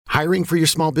Hiring for your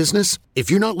small business?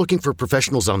 If you're not looking for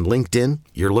professionals on LinkedIn,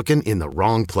 you're looking in the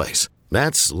wrong place.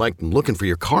 That's like looking for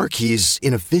your car keys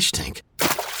in a fish tank.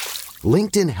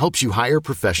 LinkedIn helps you hire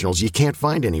professionals you can't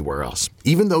find anywhere else,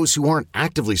 even those who aren't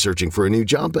actively searching for a new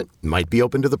job but might be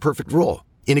open to the perfect role.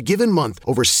 In a given month,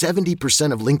 over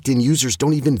 70% of LinkedIn users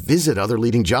don't even visit other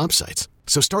leading job sites.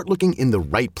 So start looking in the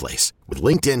right place. With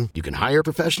LinkedIn, you can hire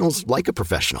professionals like a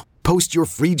professional. Post your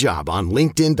free job on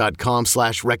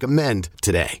linkedin.com/recommend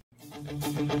today.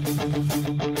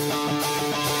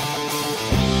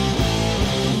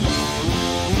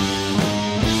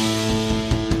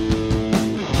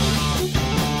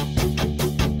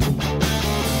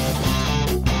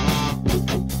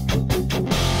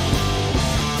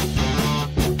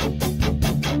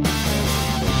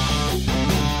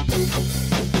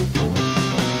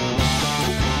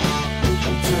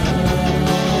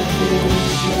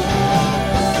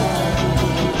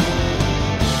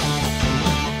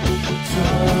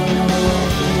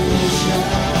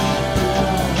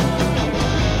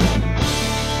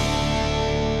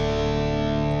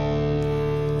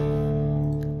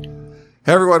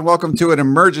 Hey everyone, welcome to an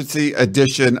emergency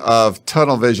edition of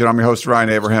Tunnel Vision. I'm your host, Ryan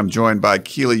Abraham, joined by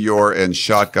Keely Eure and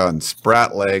Shotgun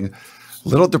Spratling. A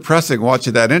little depressing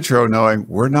watching that intro, knowing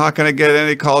we're not going to get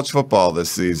any college football this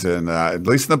season, at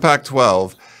least in the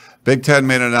Pac-12. Big Ten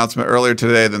made an announcement earlier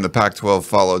today, then the Pac-12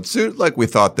 followed suit like we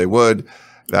thought they would.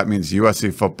 That means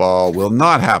USC football will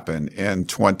not happen in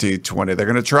 2020. They're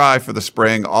going to try for the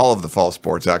spring. All of the fall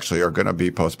sports actually are going to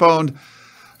be postponed.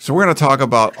 So we're going to talk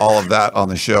about all of that on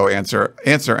the show, answer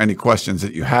any questions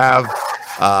that you have.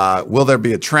 Will there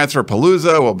be a transfer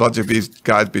palooza? Will a bunch of these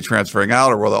guys be transferring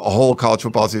out, or will the whole college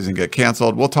football season get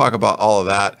canceled? We'll talk about all of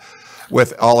that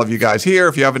with all of you guys here.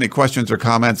 If you have any questions or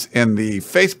comments in the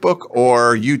Facebook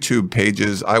or YouTube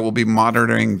pages, I will be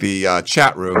monitoring the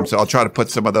chat room, so I'll try to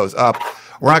put some of those up.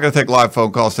 We're not going to take live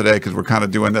phone calls today because we're kind of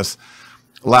doing this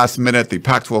last minute. The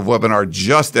Pac-12 webinar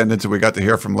just ended, so we got to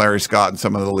hear from Larry Scott and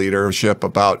some of the leadership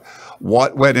about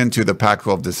what went into the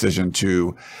Pac-12 decision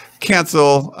to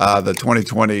cancel the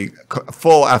 2020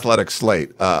 full athletic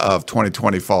slate of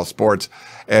 2020 fall sports.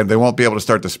 And they won't be able to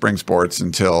start the spring sports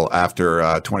until after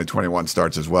 2021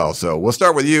 starts as well. So we'll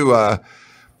start with you,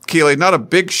 Keely. Not a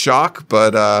big shock,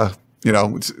 but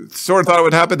sort of thought it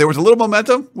would happen. There was a little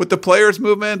momentum with the players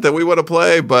movement that we want to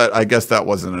play, but I guess that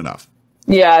wasn't enough.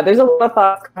 Yeah, there's a lot of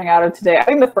thoughts coming out of today. I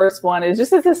think the first one is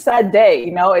just it's a sad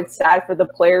day. It's sad for the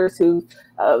players who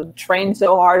trained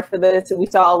so hard for this. We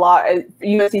saw a lot of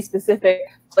USC-specific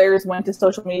players went to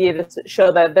social media to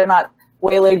show that they're not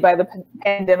waylaid by the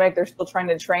pandemic. They're still trying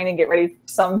to train and get ready for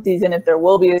some season if there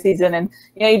will be a season. And,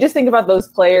 you just think about those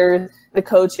players, the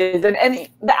coaches, and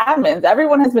the admins.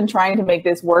 Everyone has been trying to make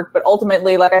this work. But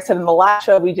ultimately, like I said in the last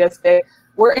show we just did,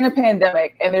 we're in a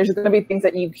pandemic, and there's going to be things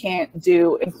that you can't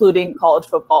do, including college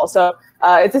football. So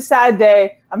it's a sad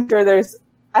day. I'm sure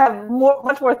I have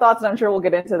much more thoughts, and I'm sure we'll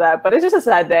get into that. But it's just a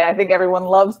sad day. I think everyone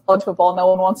loves college football. No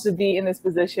one wants to be in this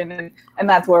position, and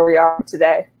that's where we are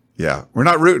today. Yeah, we're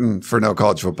not rooting for no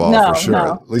college football for sure.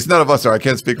 No. At least none of us are. I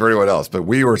can't speak for anyone else, but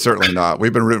we were certainly not.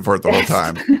 We've been rooting for it the whole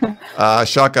time.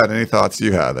 Shotgun, any thoughts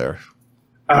you had there?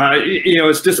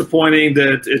 It's disappointing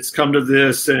that it's come to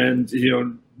this, and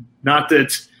not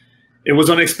that it was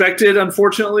unexpected,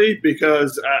 unfortunately,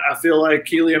 because I feel like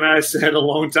Keely and I said a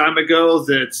long time ago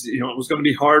that it was going to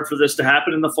be hard for this to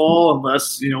happen in the fall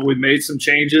unless we made some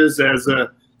changes as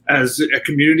a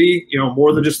community,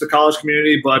 more than just the college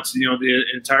community, but the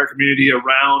entire community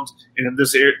around in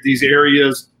these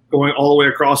areas going all the way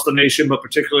across the nation, but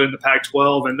particularly in the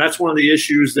Pac-12. And that's one of the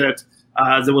issues that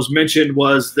was mentioned,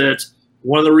 was that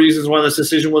one of the reasons why this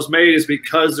decision was made is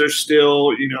because there's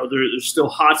still, there's still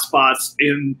hot spots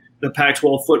in the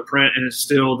Pac-12 footprint, and it's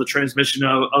still the transmission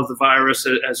of the virus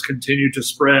has continued to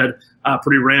spread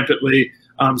pretty rampantly.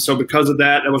 So because of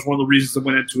that, that was one of the reasons that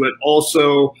went into it.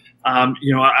 Also,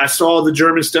 I saw the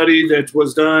German study that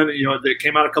was done, that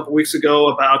came out a couple weeks ago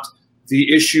about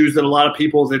the issues that a lot of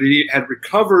people that had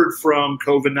recovered from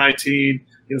COVID-19,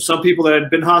 some people that had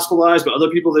been hospitalized, but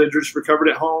other people that had just recovered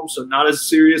at home, so not as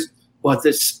serious. But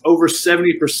that's over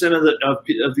 70%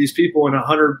 of these people in a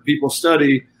 100-people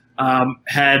study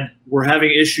were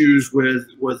having issues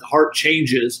with heart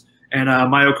changes, and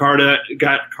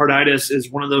myocarditis is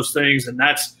one of those things, and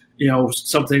that's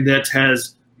something that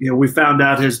has we found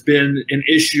out has been an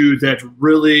issue that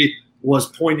really was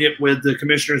poignant with the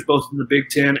commissioners both in the Big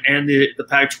Ten and the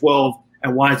Pac-12,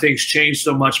 and why things changed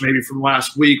so much maybe from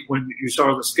last week when you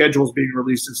saw the schedules being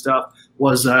released and stuff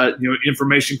was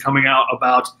information coming out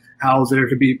about how there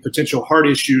could be potential heart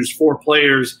issues for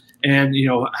players, and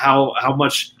how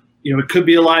much it could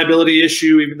be a liability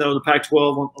issue, even though the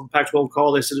Pac-12 on the Pac-12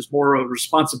 call, they said it's more of a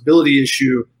responsibility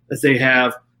issue that they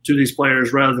have to these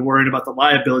players rather than worrying about the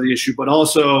liability issue. But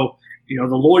also, the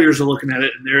lawyers are looking at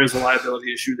it, and there is a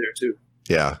liability issue there too.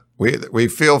 Yeah, we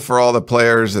feel for all the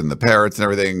players and the parents and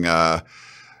everything.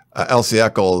 Elsie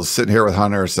Eccles sitting here with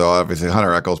Hunter, so obviously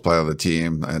Hunter Eccles playing on the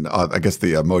team, and I guess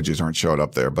the emojis aren't showing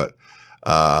up there, but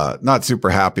not super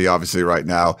happy obviously right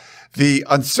now. The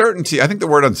uncertainty, I think the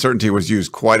word uncertainty was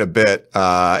used quite a bit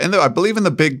I believe in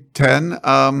the Big Ten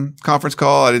conference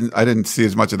call. I didn't see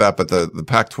as much of that, but the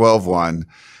Pac-12 one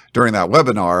during that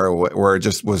webinar where it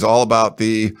just was all about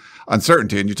the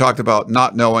uncertainty, and you talked about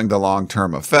not knowing the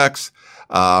long-term effects.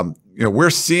 We're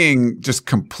seeing just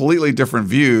completely different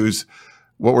views.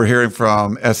 What we're hearing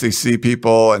from SEC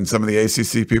people and some of the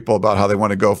ACC people about how they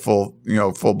want to go full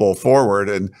bowl forward,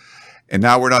 and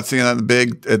now we're not seeing that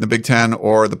in the Big Ten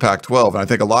or the Pac-12. And I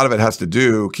think a lot of it has to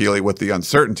do, Keely, with the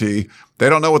uncertainty. They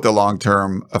don't know what the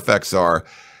long-term effects are.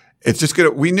 It's just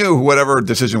we knew whatever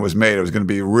decision was made, it was going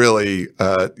to be really,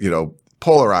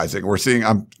 polarizing. We're seeing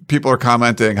people are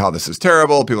commenting how this is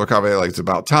terrible. People are commenting like it's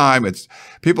about time.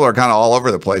 People are kind of all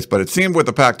over the place. But it seemed with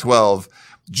the Pac-12,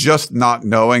 just not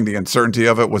knowing the uncertainty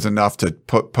of it was enough to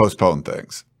postpone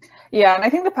things. Yeah, and I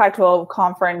think the Pac-12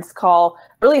 conference call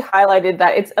really highlighted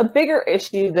that it's a bigger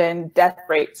issue than death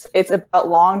rates. It's about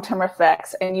long-term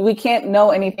effects, and we can't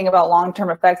know anything about long-term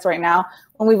effects right now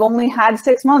when we've only had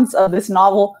 6 months of this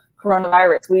novel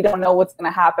coronavirus. We don't know what's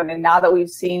going to happen, and now that we've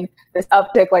seen this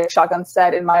uptick, like Shotgun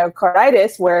said, in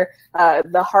myocarditis, where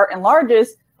the heart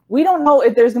enlarges, we don't know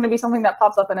if there's going to be something that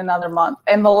pops up in another month.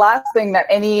 And the last thing that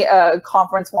any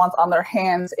conference wants on their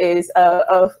hands is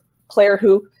a player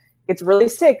who gets really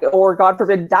sick or, God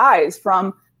forbid, dies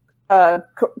from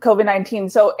COVID-19.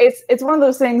 So it's one of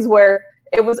those things where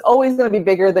it was always going to be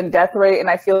bigger than death rate. And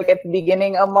I feel like at the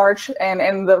beginning of March and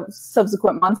in the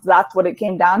subsequent months, that's what it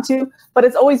came down to. But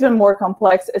it's always been more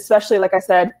complex, especially, like I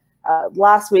said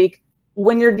last week,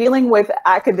 when you're dealing with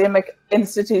academic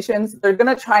institutions, they're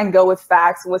going to try and go with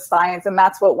facts, with science. And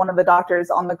that's what one of the doctors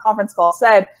on the conference call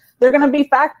said. They're going to be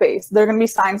fact-based. They're going to be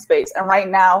science-based. And right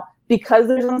now, because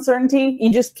there's uncertainty,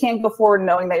 you just can't go forward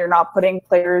knowing that you're not putting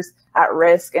players at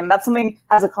risk. And that's something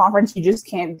as a conference you just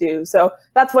can't do. So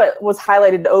that's what was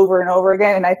highlighted over and over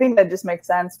again. And I think that just makes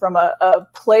sense from a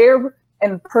player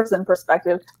and person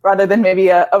perspective rather than maybe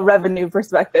a revenue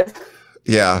perspective.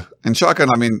 Yeah. And Shotgun,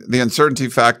 I mean, the uncertainty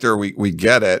factor, we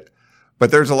get it,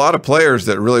 but there's a lot of players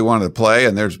that really wanted to play.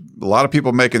 And there's a lot of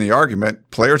people making the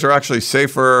argument players are actually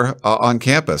safer on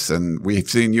campus. And we've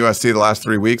seen USC the last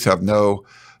 3 weeks have no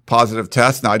positive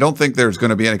tests. Now, I don't think there's going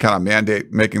to be any kind of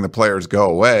mandate making the players go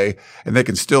away, and they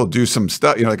can still do some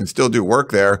stuff. They can still do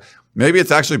work there. Maybe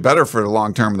it's actually better for the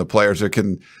long term of the players that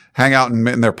can hang out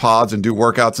in their pods and do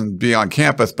workouts and be on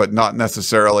campus, but not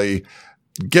necessarily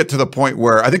get to the point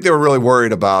where I think they were really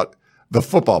worried about the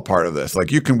football part of this.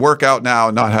 Like, you can work out now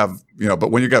and not have,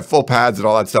 but when you got full pads and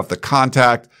all that stuff, the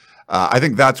contact, I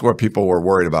think that's what people were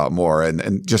worried about more,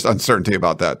 and just uncertainty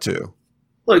about that too.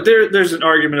 Look, there's an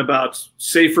argument about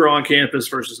safer on campus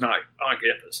versus not on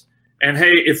campus. And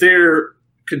hey, if they're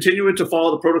continuing to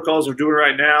follow the protocols they're doing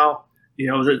right now,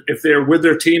 if they're with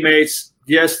their teammates,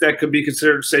 yes, that could be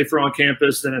considered safer on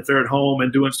campus than if they're at home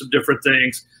and doing some different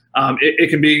things. It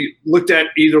can be looked at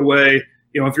either way.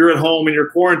 If you're at home and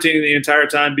you're quarantining the entire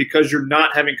time because you're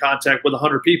not having contact with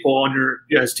 100 people on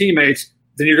your as teammates,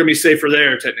 then you're going to be safer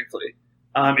there technically.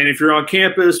 And if you're on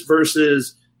campus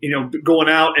versus going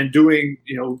out and doing,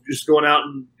 just going out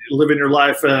and living your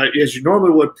life as you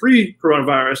normally would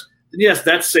pre-coronavirus, then yes,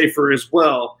 that's safer as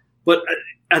well. But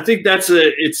I think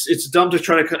it's dumb to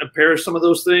try to compare some of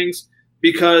those things,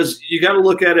 because you got to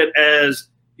look at it as,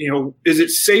 is it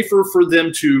safer for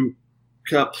them to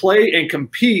play and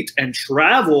compete and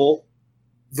travel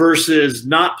versus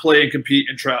not play and compete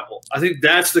and travel? I think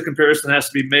that's the comparison that has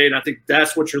to be made. I think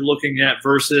that's what you're looking at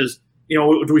versus,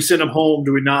 do we send them home?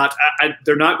 Do we not?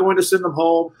 They're not going to send them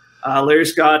home. Larry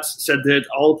Scott said that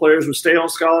all the players would stay on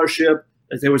scholarship,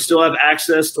 that they would still have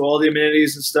access to all the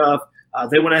amenities and stuff.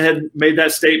 They went ahead and made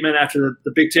that statement after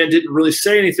the Big Ten didn't really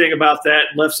say anything about that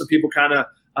and left some people kind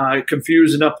of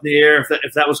confused and up in the air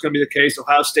if that was going to be the case.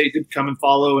 Ohio State did come and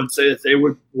follow and say that they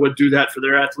would do that for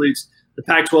their athletes. The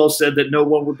Pac-12 said that no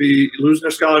one would be losing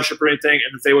their scholarship or anything,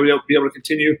 and that they would be able to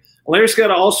continue. Larry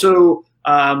Scott also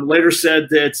later said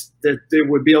that they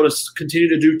would be able to continue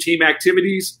to do team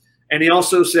activities. And he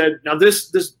also said, now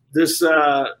this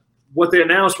what they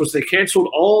announced was they canceled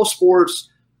all sports,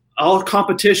 all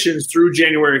competitions through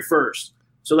January 1st.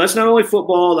 So that's not only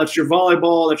football, that's your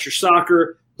volleyball, that's your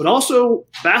soccer, but also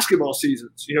basketball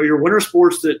seasons. Your winter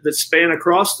sports that span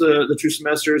across the 2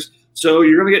 semesters. So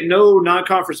you're going to get no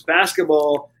non-conference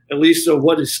basketball, at least of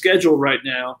what is scheduled right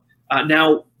now.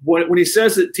 Now, when he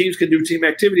says that teams can do team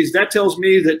activities, that tells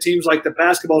me that teams like the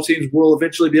basketball teams will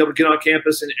eventually be able to get on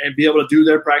campus and be able to do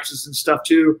their practices and stuff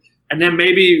too. And then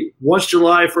maybe once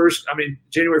January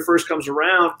 1st comes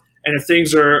around, and if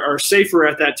things are safer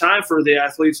at that time for the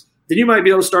athletes, then you might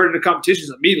be able to start into competitions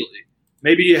immediately.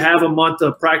 Maybe you have a month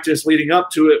of practice leading up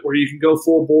to it where you can go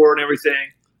full bore and everything.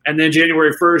 And then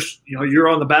January 1st, you're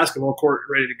on the basketball court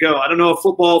ready to go. I don't know if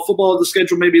football, the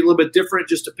schedule may be a little bit different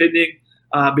just depending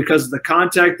because of the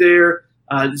contact there.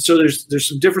 So there's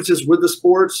some differences with the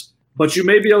sports, but you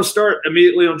may be able to start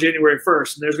immediately on January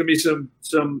 1st. And there's going to be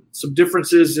some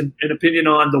differences in opinion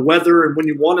on the weather and when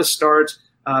you want to start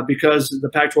because the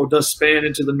Pac-12 does span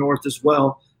into the north as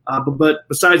well. But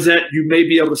besides that, you may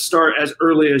be able to start as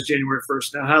early as January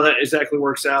 1st. Now, how that exactly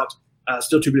works out,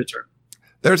 still to be determined.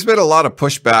 There's been a lot of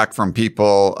pushback from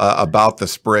people about the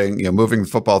spring, moving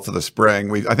football to the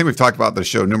spring. I think we've talked about the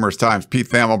show numerous times. Pete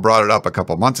Thamel brought it up a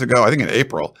couple months ago, I think in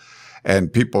April,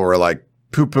 and people were like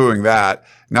poo-pooing that.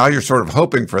 Now you're sort of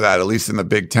hoping for that, at least in the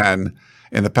Big Ten,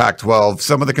 in the Pac-12.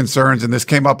 Some of the concerns, and this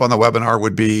came up on the webinar,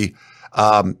 would be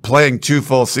playing 2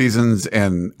 full seasons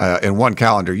in 1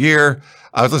 calendar year.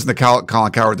 I was listening to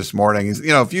Colin Cowherd this morning.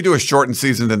 If you do a shortened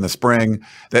season in the spring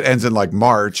that ends in like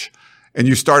March, and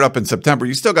you start up in September,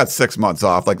 you still got 6 months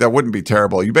off. Like, that wouldn't be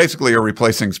terrible. You basically are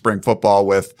replacing spring football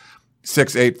with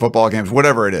 6, 8 football games,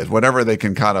 whatever it is, whatever they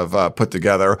can kind of put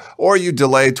together. Or you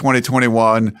delay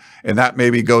 2021, and that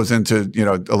maybe goes into,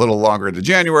 a little longer into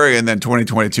January, and then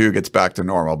 2022 gets back to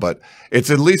normal. But it's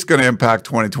at least going to impact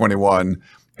 2021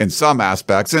 in some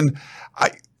aspects. And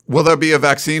will there be a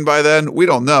vaccine by then? We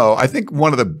don't know. I think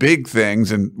one of the big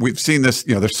things, and we've seen this,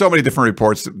 there's so many different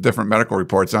reports, different medical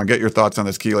reports, and I'll get your thoughts on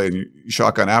this, Keely, and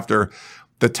Shotgun after.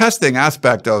 The testing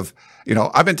aspect of,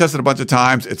 I've been tested a bunch of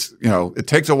times. It's, it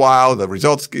takes a while. The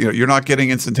results, you're not getting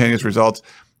instantaneous results.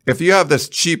 If you have this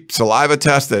cheap saliva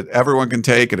test that everyone can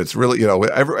take, and it's really,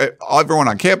 everyone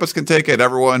on campus can take it,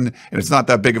 and it's not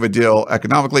that big of a deal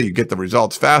economically, you get the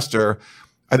results faster.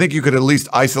 I think you could at least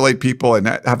isolate people and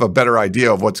have a better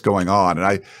idea of what's going on.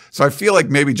 And so I feel like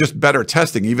maybe just better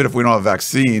testing, even if we don't have a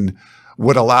vaccine,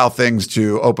 would allow things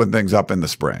to open things up in the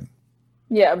spring.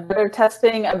 Yeah, better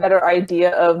testing, a better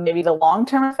idea of maybe the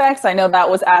long-term effects. I know that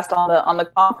was asked on the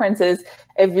conferences.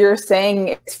 If you're saying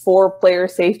it's for player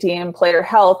safety and player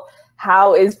health,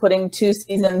 how is putting 2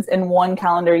 seasons in 1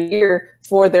 calendar year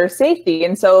for their safety?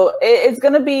 And so it's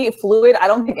going to be fluid. I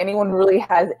don't think anyone really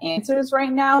has answers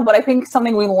right now, but I think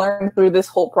something we learned through this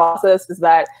whole process is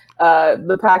that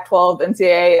the Pac-12,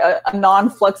 NCAA, a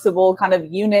non-flexible kind of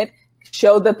unit,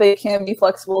 showed that they can be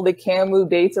flexible, they can move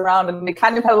dates around, and they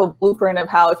kind of have a blueprint of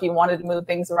how, if you wanted to move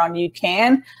things around, you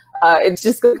can. It's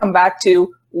just going to come back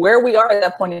to where we are at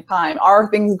that point in time. Are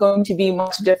things going to be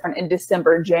much different in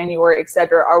December, January, et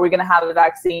cetera? Are we going to have a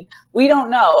vaccine? We don't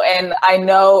know. And I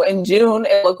know in June,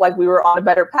 it looked like we were on a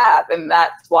better path. And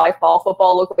that's why fall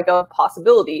football looked like a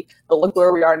possibility. But look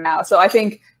where we are now. So I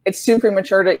think it's too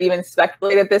premature to even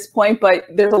speculate at this point. But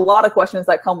there's a lot of questions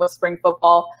that come with spring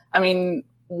football. I mean,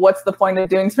 what's the point of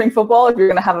doing spring football if you're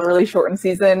going to have a really shortened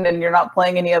season and you're not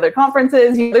playing any other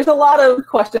conferences? There's a lot of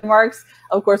question marks.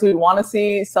 Of course, we want to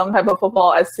see some type of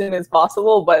football as soon as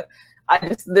possible, but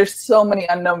there's so many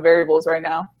unknown variables right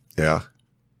now. Yeah.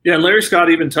 Yeah, and Larry Scott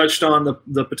even touched on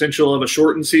the potential of a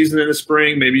shortened season in the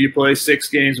spring. Maybe you play 6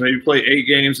 games, maybe you play 8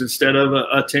 games instead of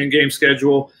a 10-game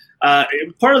schedule.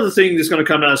 Part of the thing that's going to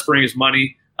come out of spring is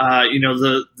money.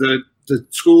 The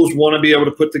schools want to be able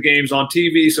to put the games on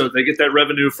TV so they get that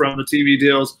revenue from the TV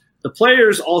deals. The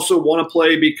players also want to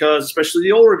play because, especially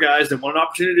the older guys, they want an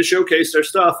opportunity to showcase their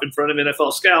stuff in front of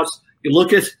NFL scouts. You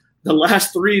look at the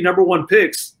last 3 number 1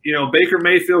 picks, Baker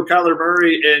Mayfield, Kyler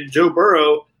Murray, and Joe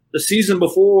Burrow. The season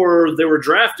before they were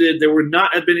drafted, they would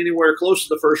not have been anywhere close to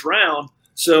the first round.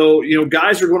 So,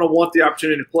 guys are going to want the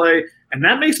opportunity to play. And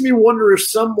that makes me wonder if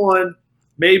someone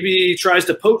maybe tries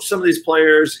to poach some of these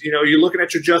players. You're looking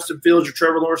at your Justin Fields, your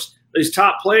Trevor Lawrence, these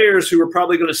top players who are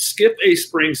probably going to skip a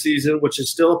spring season, which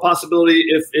is still a possibility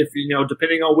if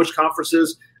depending on which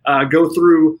conferences go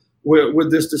through with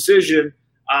this decision.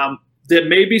 That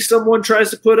maybe someone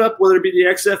tries to put up, whether it be the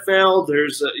XFL,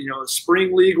 there's a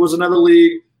spring league was another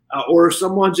league, or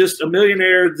someone just a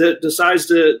millionaire that decides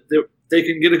that they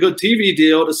can get a good TV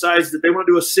deal, decides that they want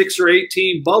to do a 6 or 8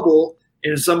 team bubble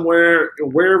in somewhere,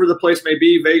 wherever the place may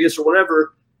be, Vegas or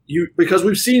whatever, because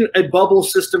we've seen a bubble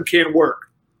system can work.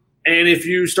 And if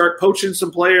you start poaching some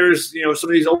players, some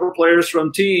of these older players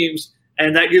from teams,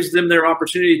 and that gives them their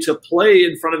opportunity to play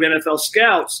in front of NFL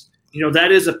scouts.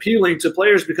 That is appealing to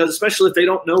players because especially if they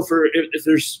don't know if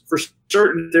there's for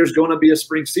certain there's going to be a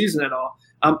spring season at all.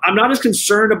 I'm not as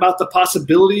concerned about the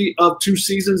possibility of 2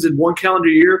 seasons in 1 calendar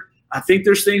year. I think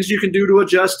there's things you can do to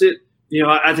adjust it.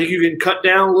 I think you can cut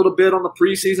down a little bit on the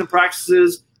preseason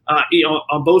practices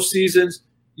on both seasons.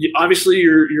 Obviously,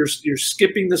 you're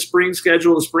skipping the spring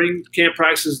schedule, the spring camp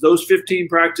practices, those 15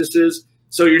 practices.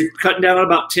 So you're cutting down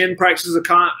about 10 practices of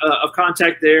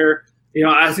contact there.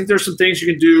 I think there's some things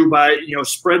you can do by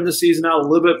spreading the season out a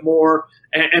little bit more,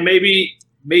 and maybe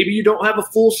you don't have a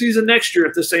full season next year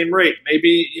at the same rate.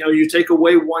 Maybe you take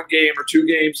away 1 game or 2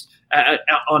 games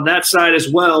on that side as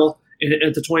well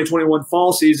at the 2021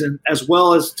 fall season, as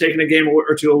well as taking a game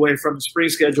or 2 away from the spring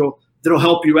schedule. That'll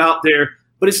help you out there.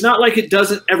 But it's not like it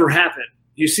doesn't ever happen.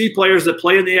 You see players that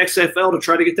play in the XFL to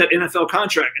try to get that NFL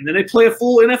contract, and then they play a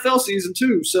full NFL season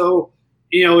too. So,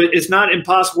 it's not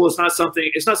impossible. It's not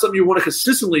something you want to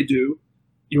consistently do.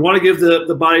 You want to give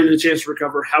the body the chance to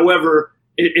recover. However,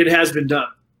 it has been done.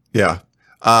 Yeah.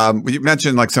 You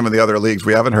mentioned like some of the other leagues.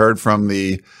 We haven't heard from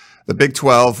the Big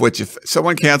 12, which if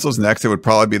someone cancels next, it would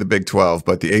probably be the Big 12.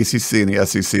 But the ACC and the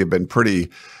SEC have been pretty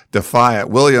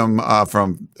defiant. William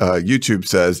from YouTube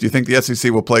says, do you think the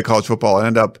SEC will play college football and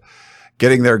end up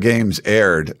getting their games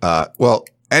aired? Well,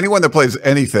 anyone that plays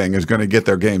anything is going to get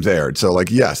their games aired. So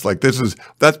yes,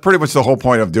 that's pretty much the whole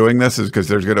point of doing this is because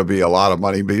there's going to be a lot of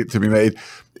money to be made.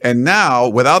 And now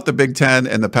without the Big 10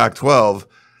 and the Pac-12,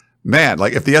 man,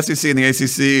 if the SEC and the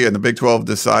ACC and the Big 12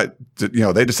 decide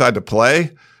to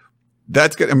play,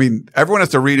 that's good. I mean, everyone has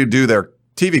to redo their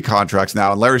TV contracts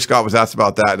now. And Larry Scott was asked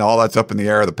about that, and all that's up in the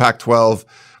air. The Pac-12,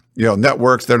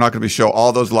 networks, they're not going to show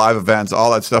all those live events.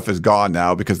 All that stuff is gone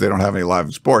now because they don't have any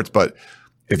live sports. But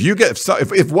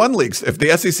if one league, if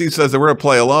the SEC says that we're going to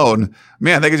play alone,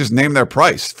 man, they could just name their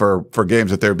price for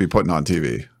games that they would be putting on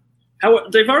TV.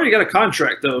 They've already got a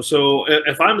contract, though. So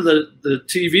if I'm the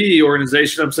TV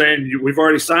organization, I'm saying we've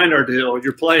already signed our deal.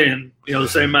 You're playing, the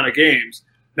same amount of games.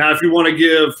 Now, if you want to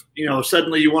give,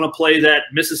 suddenly you want to play that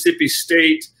Mississippi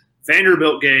State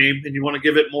Vanderbilt game and you want to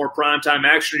give it more primetime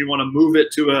action, you want to move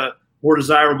it to a more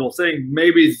desirable thing,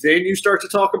 maybe then you start to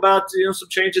talk about, some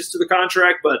changes to the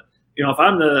contract. But, if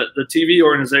I'm the TV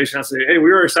organization, I say, hey,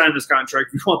 we already signed this contract.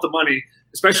 We want the money,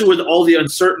 especially with all the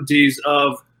uncertainties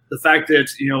of the fact that,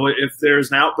 if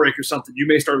there's an outbreak or something, you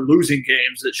may start losing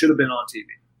games that should have been on TV.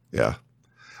 Yeah.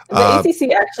 The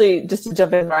ACC actually, just to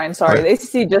jump in, Ryan, sorry, the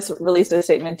ACC just released a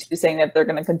statement too saying that they're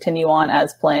going to continue on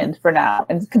as planned for now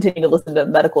and continue to listen to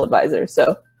medical advisors.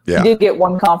 So you did get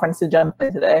one conference to jump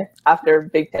in today after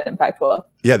Big Ten and Pac-12.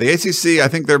 Yeah, the ACC, I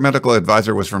think their medical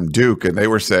advisor was from Duke, and he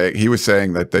was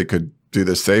saying that they could do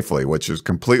this safely, which is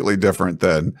completely different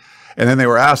than. And then they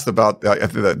were asked about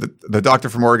the doctor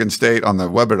from Oregon State on the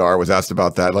webinar was asked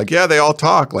about that. They all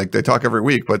talk, they talk every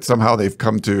week, but somehow they've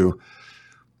come to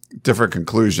different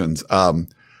conclusions.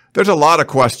 There's a lot of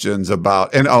questions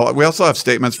about, and we also have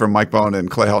statements from Mike Bohn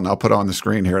and Clay Helton. I'll put on the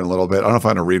screen here in a little bit. I don't know if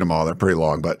I'm going to read them all. They're pretty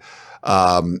long, but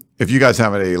if you guys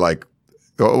have any,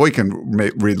 we can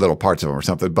read little parts of them or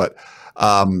something. But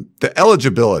the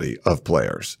eligibility of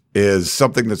players is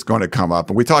something that's going to come up.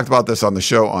 And we talked about this on the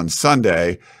show on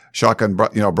Sunday. Shotgun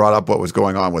brought up what was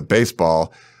going on with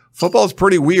baseball. Football is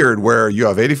pretty weird where you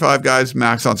have 85 guys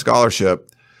max on scholarship.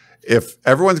 If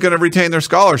everyone's going to retain their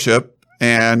scholarship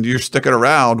and you're sticking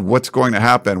around, what's going to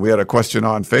happen? We had a question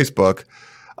on Facebook.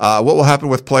 What will happen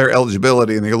with player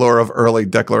eligibility in the allure of early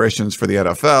declarations for the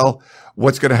NFL?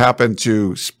 What's going to happen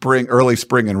to early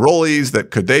spring enrollees?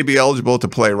 Could they be eligible to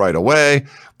play right away?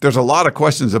 There's a lot of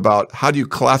questions about how do you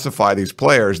classify these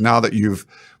players now that you've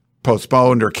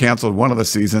postponed or canceled one of the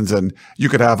seasons, and you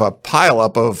could have a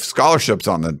pileup of scholarships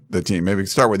on the team. Maybe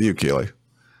start with you, Keely.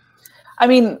 I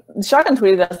mean, Shotgun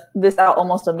tweeted this out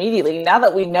almost immediately. Now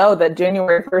that we know that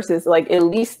January 1st is at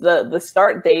least the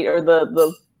start date or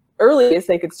the earliest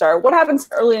they could start, what happens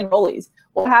to early enrollees?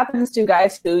 What happens to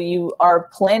guys who you are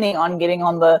planning on getting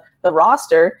on the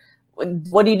roster?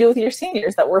 What do you do with your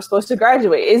seniors that were supposed to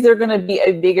graduate? Is there going to be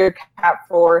a bigger cap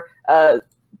for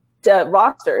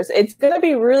rosters? It's going to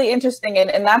be really interesting,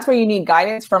 and that's where you need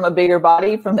guidance from a bigger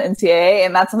body, from the NCAA,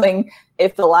 and that's something,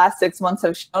 if the last 6 months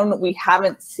have shown, we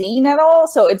haven't seen at all.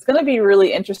 So it's going to be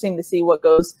really interesting to see what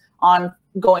goes on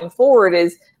going forward.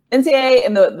 Is NCAA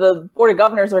and the Board of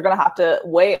Governors are going to have to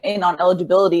weigh in on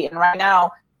eligibility, and right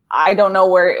now, I don't know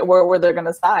where they're going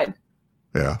to side.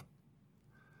 Yeah.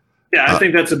 Yeah, I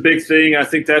think that's a big thing. I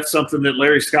think that's something that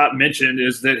Larry Scott mentioned,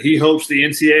 is that he hopes the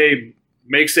NCAA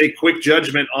makes a quick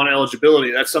judgment on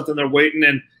eligibility. That's something they're waiting.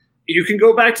 And you can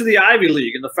go back to the Ivy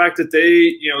League and the fact that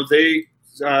they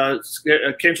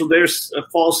canceled their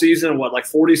fall season, like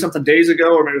 40-something days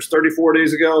ago, or maybe it was 34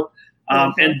 days ago.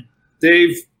 And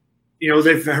they've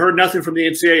heard nothing from the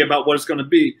NCAA about what it's going to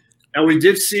be. And we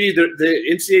did see that the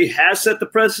NCAA has set the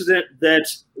precedent that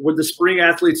with the spring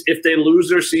athletes, if they lose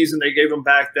their season, they gave them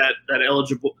back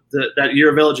that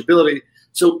year of eligibility.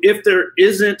 So if there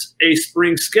isn't a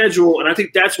spring schedule, and I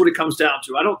think that's what it comes down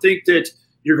to. I don't think that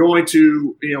you're going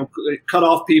to cut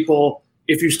off people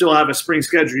if you still have a spring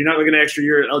schedule. You're not going to get an extra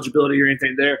year of eligibility or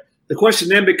anything there. The question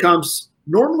then becomes,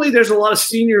 normally there's a lot of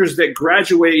seniors that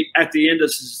graduate at the end of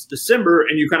December,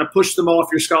 and you kind of push them off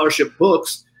your scholarship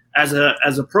books as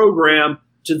a program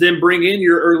to then bring in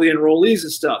your early enrollees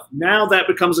and stuff. Now that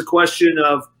becomes a question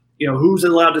of, who's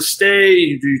allowed to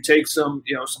stay? Do you take some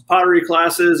pottery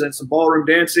classes and some ballroom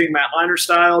dancing, Matt Liner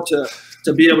style,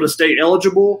 to be able to stay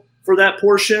eligible for that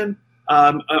portion?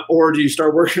 Or do you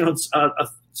start working on a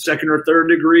second or third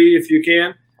degree if you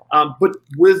can? But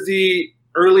with the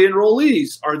early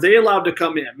enrollees, are they allowed to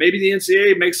come in? Maybe the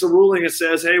NCAA makes a ruling that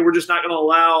says, hey, we're just not going to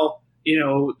allow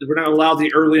we're not going to allow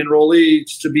the early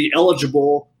enrollees to be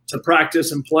eligible to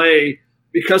practice and play,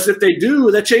 because if they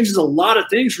do, that changes a lot of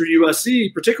things for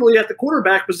USC, particularly at the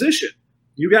quarterback position.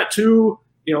 You got two,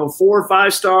 4 or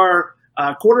 5 star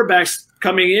quarterbacks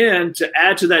coming in to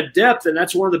add to that depth, and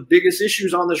that's one of the biggest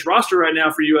issues on this roster right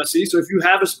now for USC. So if you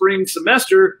have a spring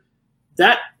semester,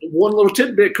 that one little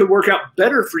tidbit could work out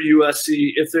better for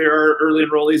USC if there are early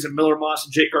enrollees and Miller Moss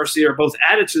and Jake Garcia are both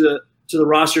added to the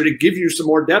roster to give you some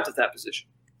more depth at that position.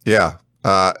 Yeah.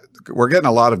 We're getting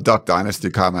a lot of Duck Dynasty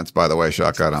comments, by the way,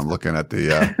 Shotgun. I'm looking at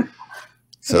the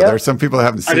so there's some people that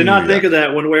haven't seen I did not think of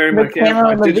that when wearing my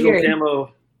digital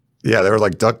camo. Yeah, they were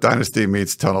like Duck Dynasty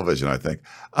meets Tunnel Vision, I think.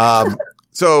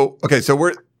 So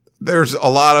there's a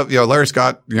lot of, Larry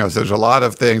Scott, so there's a lot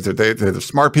of things that they're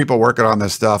smart people working on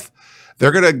this stuff. They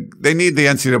need the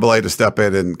NCAA to step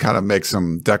in and kind of make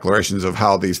some declarations of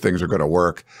how these things are going to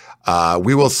work.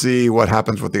 We will see what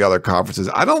happens with the other conferences.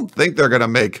 I don't think they're going to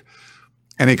make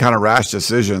any kind of rash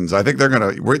decisions. I think they're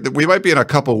going to, we might be in a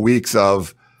couple weeks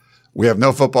of, we have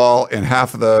no football in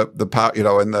half of the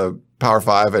in the Power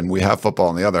 5, and we have football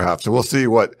in the other half. So we'll see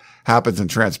what happens and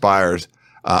transpires.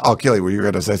 Keely, were you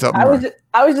going to say something?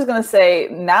 I was just going to say,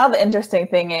 now the interesting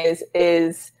thing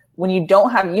is when you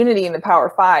don't have unity in the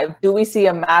Power 5, do we see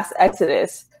a mass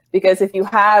exodus? Because if you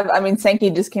have, Sankey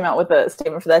just came out with a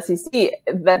statement for the SEC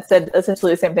that said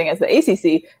essentially the same thing as the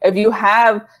ACC. If you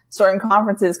have certain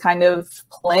conferences kind of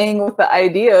playing with the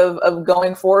idea of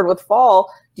going forward with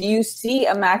fall, do you see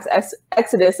a max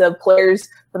exodus of players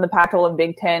from the Pac-12 and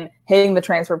Big Ten hitting the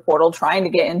transfer portal, trying to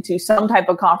get into some type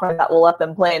of conference that will let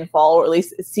them play in fall, or at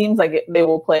least it seems like they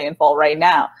will play in fall right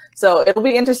now. So it'll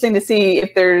be interesting to see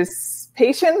if there's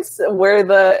patience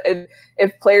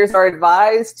if players are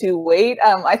advised to wait.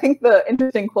 I think the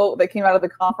interesting quote that came out of the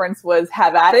conference was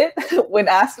 "have at it" when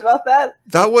asked about that.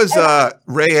 That was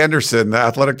Ray Anderson, the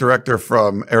athletic director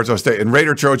from Arizona State, and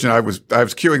Raider Trojan. I was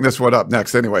queuing this one up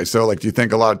next anyway. So, do you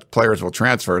think a lot of players will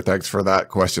transfer? Thanks for that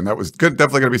question. That was good.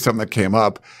 Definitely going to be something that came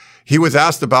up. He was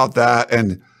asked about that,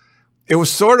 and it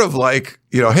was sort of like,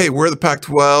 hey, we're the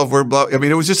Pac-12. We're blah. It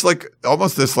was just like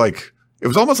almost this like. It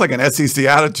was almost like an SEC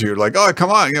attitude, like, oh, come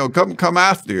on, come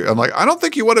after you. I'm like, I don't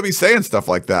think you want to be saying stuff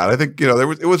like that. I think,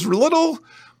 it was a little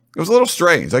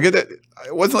strange. I get it.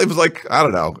 It was like, I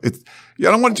don't know. I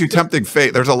don't want to tempting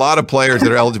fate. There's a lot of players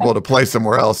that are eligible to play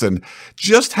somewhere else. And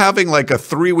just having like a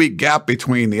 3-week gap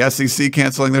between the SEC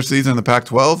canceling their season and the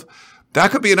Pac-12, that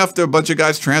could be enough to a bunch of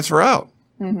guys transfer out.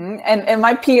 Mm-hmm. And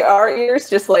my PR ears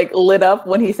just like lit up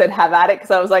when he said "have at it,"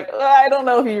 because I was like, I don't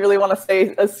know if you really want to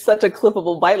say such a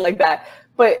clippable bite like that.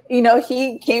 But,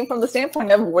 he came from the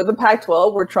standpoint of, we're the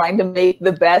Pac-12, we're trying to make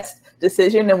the best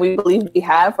decision, and we believe we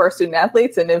have for our student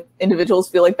athletes. And if individuals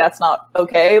feel like that's not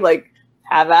okay, like,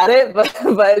 have at it. But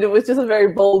it was just a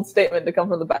very bold statement to come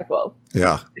from the Pac-12.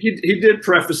 Yeah. He did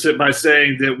preface it by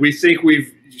saying that we think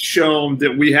we've shown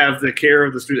that we have the care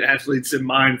of the student athletes in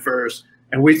mind first.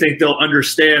 And we think they'll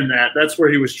understand that. That's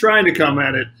where he was trying to come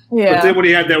at it. Yeah. But then when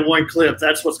he had that one clip,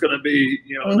 that's what's going to be,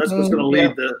 that's what's going to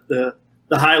lead the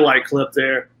highlight clip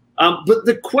there. But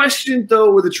the question,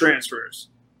 though, with the transfers,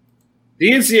 the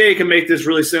NCAA can make this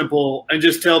really simple and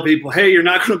just tell people, hey, you're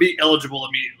not going to be eligible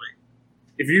immediately.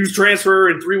 If you transfer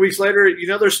and 3 weeks later,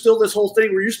 there's still this whole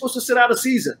thing where you're supposed to sit out a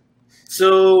season.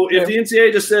 So if the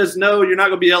NCAA just says, no, you're not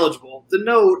going to be eligible, then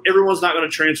no, everyone's not going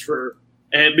to transfer.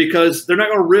 And because they're not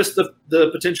going to risk the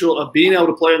potential of being able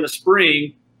to play in the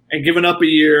spring and giving up a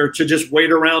year to just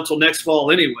wait around till next fall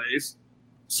anyways.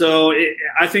 So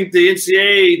I think the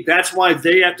NCAA, that's why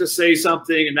they have to say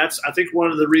something. And that's, I think, one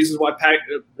of the reasons why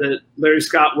that Larry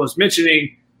Scott was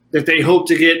mentioning that they hope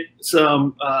to get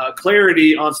some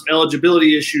clarity on some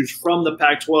eligibility issues from the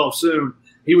Pac-12 soon.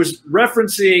 He was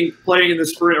referencing playing in the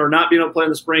spring or not being able to play in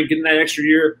the spring, getting that extra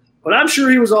year. But I'm sure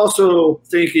he was also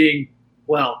thinking,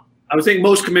 well, I would think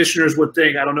most commissioners would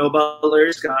think, I don't know about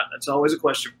Larry Scott. That's always a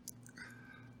question.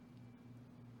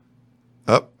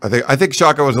 Oh, I think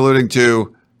Shaka was alluding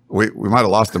to, we might have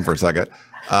lost him for a second.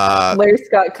 Larry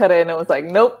Scott cut in and was like,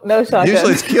 nope, no shotgun.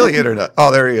 Usually it's Keely internet.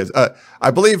 Oh, there he is. I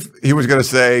believe he was going to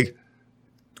say,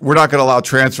 we're not going to allow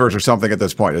transfers or something at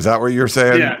this point. Is that what you're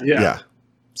saying? Yeah.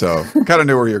 So kind of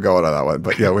knew where you're going on that one.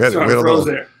 But yeah, we had a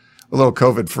little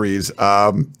COVID freeze.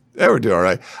 Yeah, we're doing all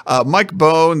right. Mike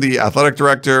Bohn, the athletic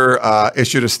director,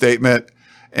 issued a statement.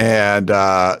 And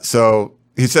so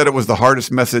he said it was the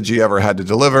hardest message he ever had to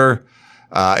deliver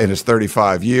in his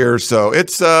 35 years. So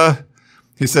it's,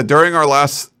 he said, during the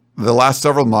last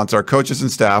several months, our coaches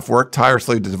and staff worked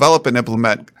tirelessly to develop and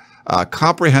implement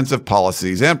comprehensive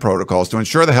policies and protocols to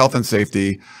ensure the health and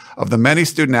safety of the many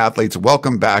student athletes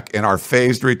welcome back in our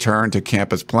phased return to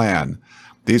campus plan.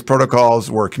 These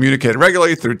protocols were communicated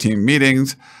regularly through team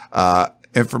meetings,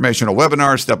 informational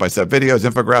webinars, step-by-step videos,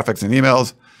 infographics, and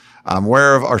emails. I'm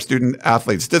aware of our student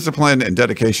athletes' discipline and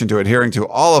dedication to adhering to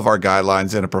all of our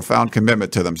guidelines and a profound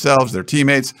commitment to themselves, their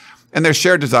teammates, and their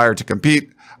shared desire to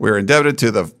compete. We are indebted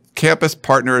to the campus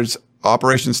partners,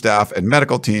 operations staff, and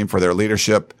medical team for their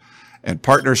leadership and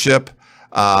partnership.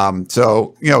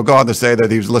 So, go on to say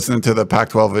that he was listening to the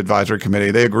Pac-12 advisory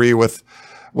committee. They agree with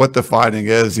what the finding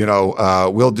is.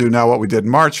 We'll do now what we did in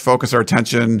March, focus our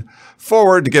attention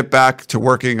forward to get back to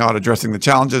working on addressing the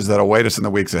challenges that await us in the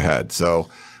weeks ahead. So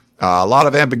a lot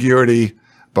of ambiguity,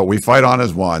 but we fight on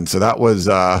as one. So that was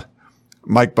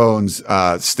Mike Bohn's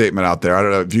statement out there. I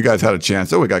don't know if you guys had a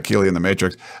chance. Oh, we got Keely in the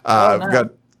Matrix.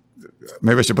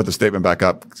 Maybe I should put the statement back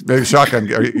up. Maybe Shotgun,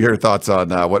 your thoughts on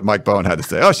what Mike Bohn had to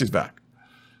say. Oh, she's back.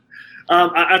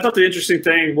 I thought the interesting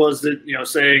thing was that,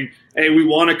 saying, hey, we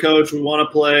want to coach, we want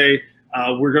to play.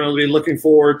 We're going to be looking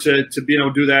forward to being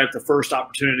able to do that at the first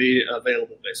opportunity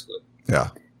available, basically. Yeah.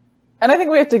 And I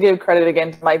think we have to give credit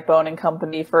again to Mike Bohn and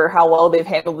company for how well they've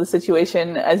handled the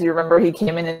situation. As you remember, he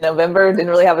came in November, didn't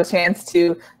really have a chance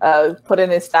to put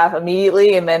in his staff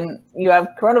immediately. And then you have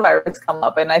coronavirus come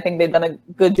up. And I think they've done a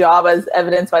good job, as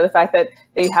evidenced by the fact that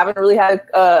they haven't really had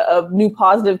a new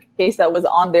positive case that was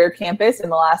on their campus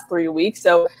in the last 3 weeks.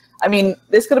 So, I mean,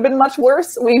 this could have been much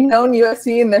worse. We've known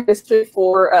USC in their history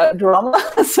for drama.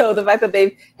 So the fact that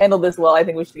they've handled this well, I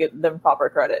think we should give them proper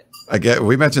credit. Again,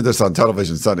 we mentioned this on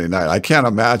television Sunday night. I can't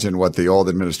imagine what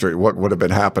would have been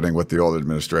happening with the old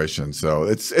administration. So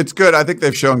it's good. I think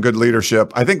they've shown good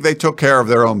leadership. I think they took care of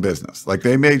their own business. Like,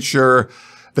 they made sure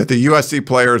that the USC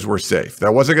players were safe.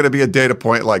 That wasn't going to be a data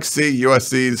point like, see,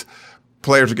 USC's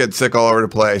players are getting sick all over the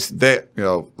place. They,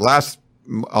 last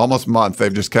almost month,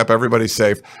 they've just kept everybody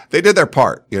safe. They did their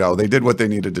part. They did what they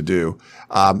needed to do.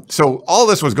 So all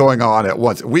this was going on at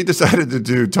once. We decided to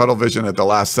do Tunnel Vision at the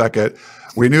last second.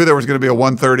 We knew there was going to be a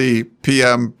 1:30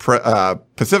 p.m.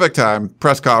 Pacific time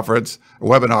press conference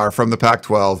webinar from the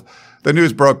Pac-12. The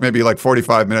news broke maybe like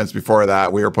 45 minutes before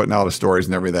that. We were putting out the stories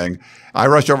and everything. I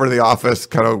rushed over to the office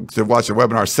kind of to watch the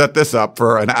webinar, set this up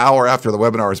for an hour after the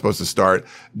webinar was supposed to start.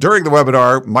 During the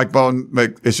webinar, Mike Bohn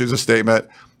issues a statement.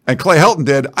 And Clay Helton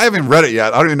did. I haven't even read it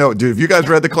yet. I don't even know. Dude, have you guys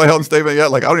read the Clay Helton statement yet?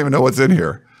 Like, I don't even know what's in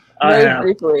here.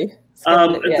 Very briefly.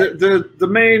 The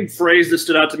main phrase that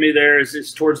stood out to me there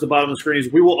is towards the bottom of the screen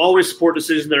is, we will always support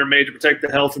decisions that are made to protect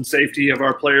the health and safety of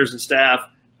our players and staff.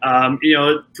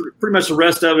 Pretty much the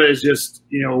rest of it is just,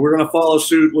 we're going to follow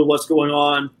suit with what's going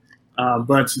on.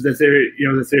 But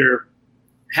that they're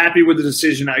happy with the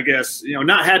decision, I guess.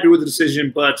 Not happy with the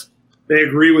decision, but they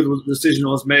agree with what the decision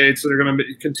was made. So they're going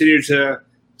to continue to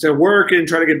work and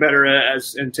try to get better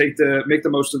and make the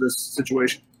most of this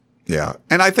situation. Yeah.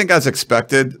 And I think, as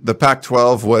expected, the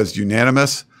Pac-12 was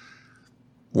unanimous,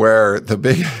 where the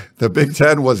Big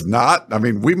Ten was not. I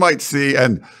mean, we might see,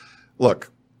 and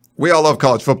look, we all love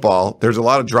college football. There's a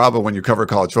lot of drama when you cover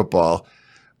college football.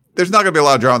 There's not going to be a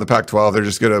lot of drama in the Pac-12. They're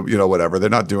just going to, whatever. They're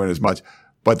not doing as much.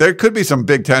 But there could be some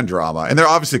Big Ten drama. And there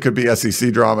obviously could be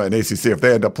SEC drama and ACC if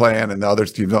they end up playing and the other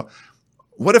teams don't.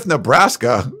 What if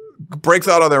Nebraska breaks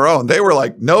out on their own? They were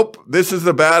like, nope, this is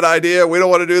a bad idea. We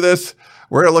don't want to do this.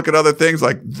 We're going to look at other things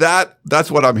like that.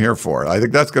 That's what I'm here for. I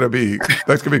think that's going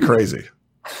to be crazy.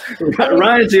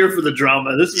 Ryan's here for the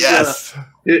drama. This is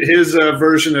his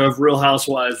version of Real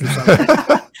Housewives or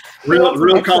something.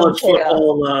 real college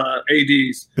football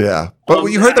ADs. Yeah. But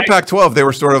when you heard the Pac-12, they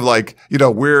were sort of like,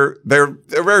 they're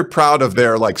very proud of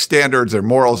their like standards and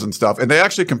morals and stuff. And they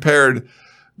actually compared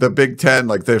the Big Ten,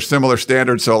 like they're similar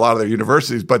standards to a lot of their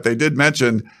universities, but they did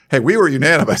mention, hey, we were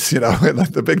unanimous, and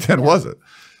the Big Ten wasn't.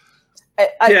 Go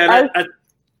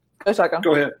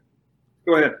ahead.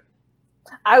 Go ahead.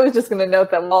 I was just going to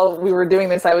note that while we were doing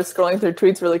this, I was scrolling through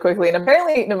tweets really quickly, and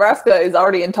apparently Nebraska is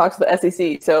already in talks with the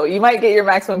SEC, so you might get your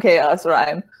maximum chaos,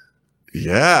 Ryan.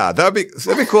 Yeah, that'd be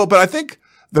cool, but I think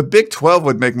the Big 12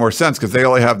 would make more sense because they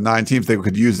only have 9 teams. They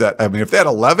could use that. I mean, if they had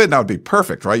 11, that would be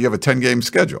perfect, right? You have a 10-game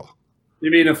schedule.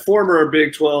 You mean a former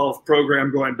Big 12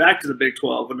 program going back to the Big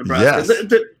 12 in Nebraska?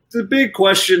 Yes. The big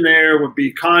question there would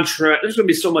be contract. There's going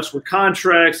to be so much with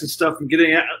contracts and stuff and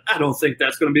getting – I don't think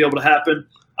that's going to be able to happen.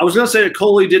 I was going to say that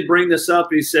Coley did bring this up.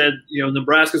 He said,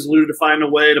 Nebraska's alluded to finding a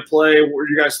way to play. What are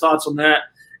your guys' thoughts on that?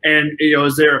 And,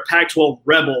 is there a Pac-12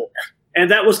 rebel?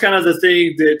 And that was kind of the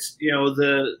thing that,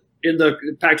 in the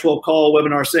Pac-12 call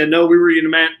webinar saying, no, we were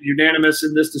unanimous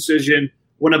in this decision,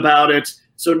 went about it.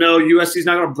 So, no, USC's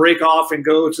not going to break off and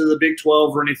go to the Big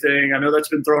 12 or anything. I know that's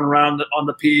been thrown around on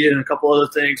the P and a couple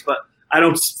other things, but I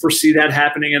don't foresee that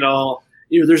happening at all.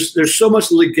 There's so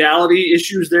much legality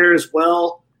issues there as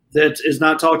well that is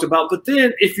not talked about. But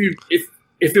then if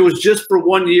it was just for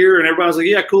 1 year and everybody was like,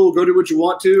 yeah, cool, go do what you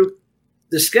want to,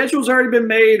 the schedule's already been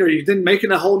made. Are you then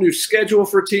making a whole new schedule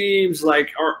for teams? Like,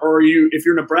 are you, if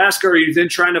you're Nebraska, are you then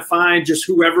trying to find just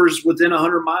whoever's within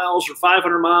 100 miles or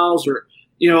 500 miles or –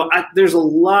 there's a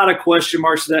lot of question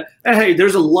marks to that. And hey,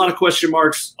 there's a lot of question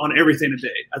marks on everything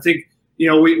today. I think,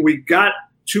 we got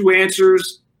 2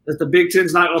 answers that the Big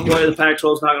Ten's not going to play, the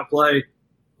Pac-12's not going to play.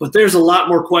 But there's a lot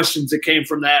more questions that came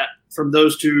from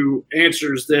those 2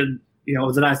 answers than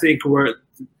I think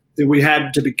that we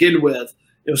had to begin with.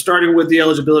 Starting with the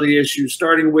eligibility issue,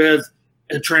 starting with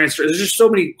a transfer. There's just so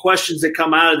many questions that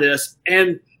come out of this.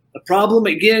 And the problem,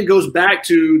 again, goes back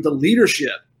to the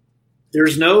leadership.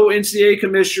 There's no NCAA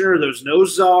commissioner, there's no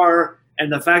czar,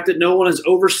 and the fact that no one is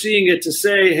overseeing it to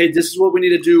say, hey, this is what we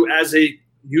need to do as a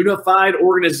unified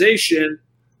organization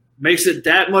makes it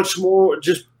that much more,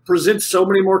 just presents so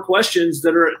many more questions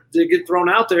that get thrown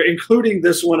out there, including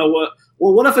this one of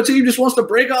what if a team just wants to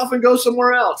break off and go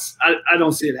somewhere else? I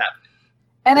don't see it happening.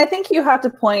 And I think you have to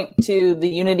point to the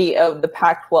unity of the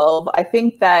Pac-12. I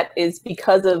think that is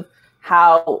because of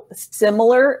how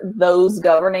similar those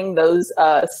governing those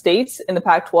states in the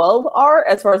Pac-12 are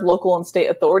as far as local and state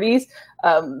authorities.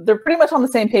 They're pretty much on the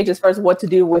same page as far as what to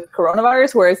do with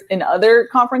coronavirus, whereas in other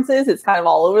conferences, it's kind of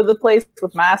all over the place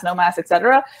with mask, no mask, et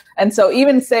cetera. And so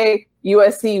even say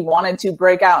USC wanted to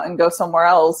break out and go somewhere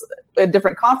else, a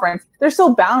different conference, they're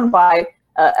still bound by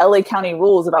LA County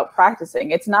rules about practicing.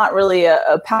 It's not really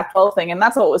a Pac-12 thing. And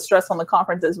that's what was stressed on the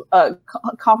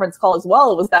conference call as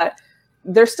well, was that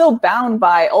they're still bound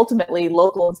by ultimately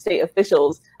local and state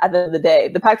officials at the end of the day.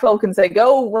 The Pac-12 can say,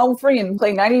 go roam free and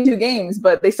play 92 games,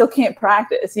 but they still can't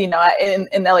practice, in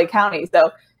LA County.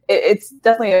 So it's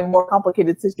definitely a more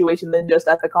complicated situation than just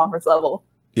at the conference level.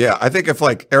 Yeah, I think if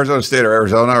like Arizona State or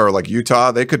Arizona or like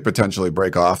Utah, they could potentially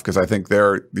break off because I think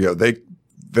their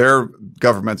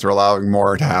governments are allowing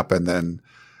more to happen than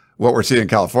what we're seeing in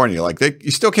California. Like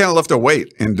you still can't lift a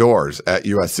weight indoors at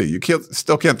USC. You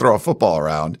still can't throw a football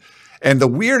around. And the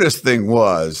weirdest thing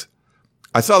was,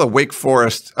 I saw the Wake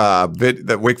Forest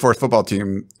football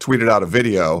team tweeted out a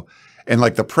video, and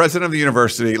like the president of the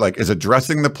university is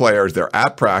addressing the players. They're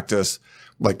at practice,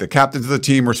 like the captains of the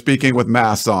team are speaking with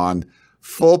masks on,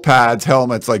 full pads,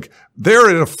 helmets, like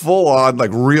they're in a full on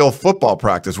real football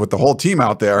practice with the whole team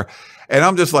out there. And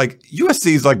I'm just like,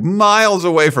 USC is miles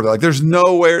away from it. There's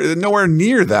nowhere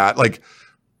near that.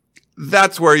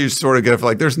 That's where you sort of get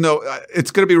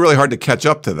it's going to be really hard to catch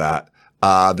up to that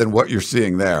than what you're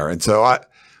seeing there. And so I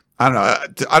don't know.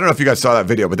 I don't know if you guys saw that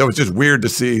video, but that was just weird to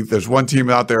see. There's one team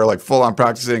out there full on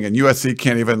practicing, and USC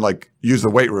can't even use the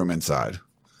weight room inside.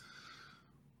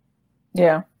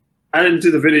 Yeah. I didn't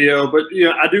see the video, but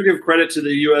I do give credit to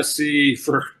the USC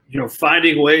for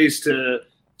finding ways to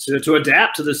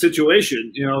adapt to the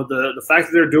situation. The fact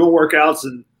that they're doing workouts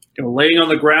and laying on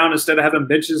the ground instead of having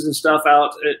benches and stuff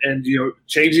out, and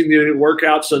changing the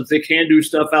workout so that they can do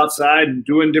stuff outside and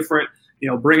doing different,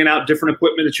 bringing out different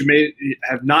equipment that you may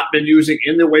have not been using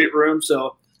in the weight room.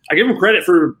 So I give them credit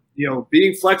for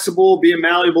being flexible, being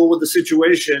malleable with the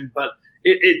situation, but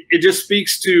it just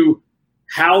speaks to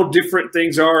how different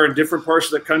things are in different parts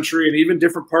of the country and even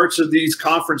different parts of these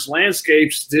conference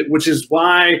landscapes, which is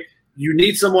why you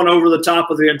need someone over the top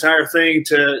of the entire thing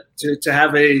to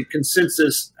have a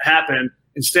consensus happen.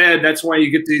 Instead, that's why you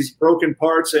get these broken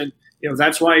parts, and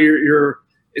that's why you're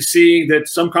seeing that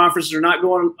some conferences are not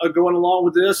going along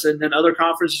with this, and then other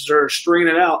conferences are stringing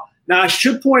it out. Now, I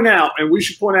should point out, and we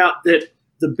should point out, that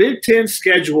the Big Ten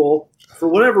schedule, for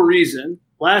whatever reason,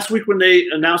 last week when they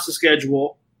announced the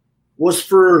schedule was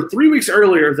for 3 weeks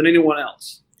earlier than anyone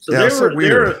else. So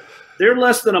they're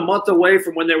less than a month away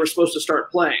from when they were supposed to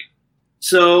start playing.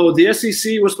 So the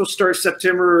SEC was supposed to start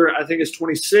September, I think it's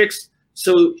 26th.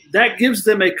 So that gives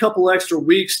them a couple extra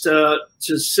weeks to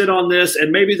sit on this,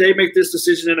 and maybe they make this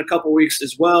decision in a couple weeks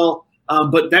as well.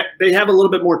 But that they have a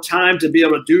little bit more time to be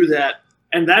able to do that.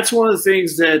 And that's one of the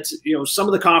things that, some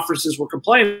of the conferences were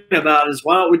complaining about is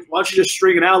why don't you just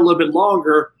string it out a little bit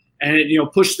longer and,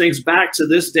 push things back to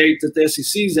this date that the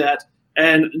SEC's at.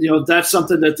 And, that's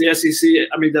something that the SEC,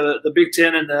 the Big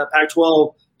Ten and the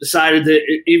Pac-12 decided that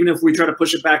even if we try to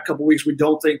push it back a couple weeks, we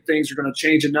don't think things are going to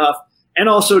change enough. And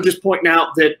also just pointing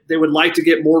out that they would like to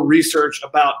get more research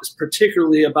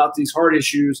particularly about these heart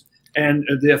issues and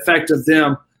the effect of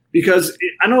them. Because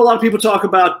I know a lot of people talk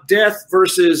about death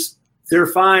versus they're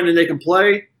fine and they can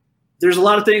play. There's a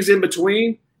lot of things in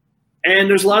between, and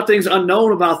there's a lot of things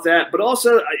unknown about that. But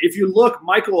also, if you look,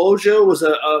 Michael Ojo was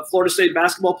a Florida State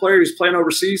basketball player. He's playing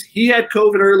overseas. He had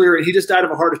COVID earlier, and he just died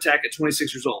of a heart attack at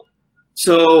 26 years old.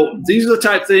 So these are the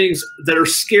type of things that are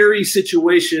scary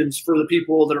situations for the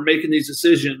people that are making these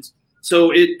decisions.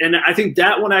 And I think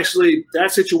that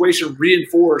situation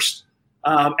reinforced.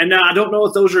 And now I don't know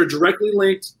if those are directly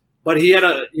linked, but he had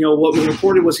what was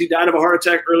reported was he died of a heart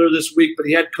attack earlier this week, but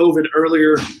he had COVID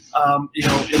earlier, in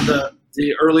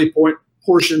the early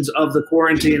portions of the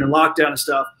quarantine and lockdown and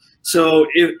stuff. So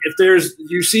if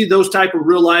you see those type of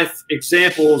real life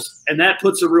examples, and that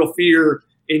puts a real fear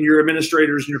in your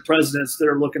administrators and your presidents that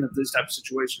are looking at these type of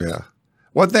situations. Yeah.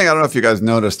 One thing, I don't know if you guys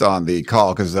noticed on the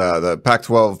call, because the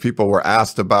Pac-12 people were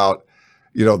asked about,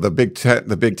 the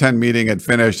Big Ten meeting had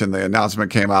finished and the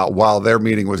announcement came out while their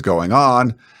meeting was going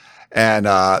on. And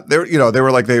they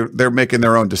were like, they're making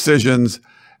their own decisions.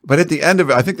 But at the end of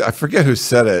it, I forget who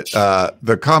said it.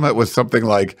 The comment was something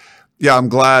like, yeah, I'm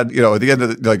glad, at the end of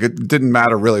it didn't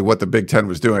matter really what the Big Ten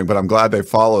was doing, but I'm glad they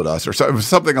followed us, or so. It was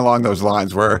something along those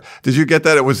lines where, did you get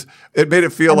that? It made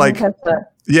it feel like,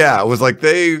 yeah, it was like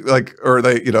they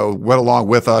went along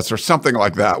with us or something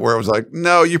like that, where it was like,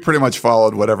 no, you pretty much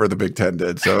followed whatever the Big Ten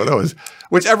did. So that was,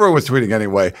 which everyone was tweeting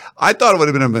anyway. I thought it would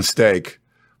have been a mistake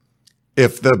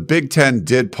if the Big Ten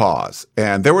did pause,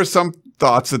 and there were some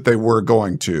thoughts that they were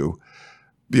going to,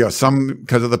 some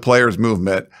because of the players'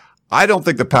 movement. I don't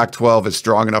think the Pac-12 is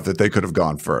strong enough that they could have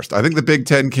gone first. I think the Big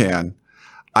Ten can.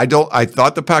 I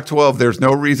thought the Pac-12, there's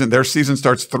no reason. Their season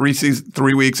starts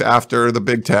 3 weeks after the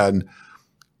Big Ten.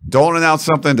 Don't announce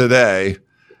something today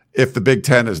if the Big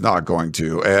Ten is not going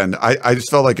to. And I just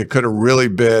felt like it could have really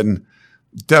been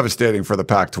devastating for the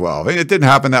Pac-12. And it didn't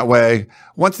happen that way.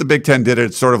 Once the Big Ten did it,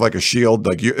 it's sort of like a shield.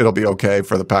 It'll be okay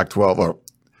for the Pac-12, or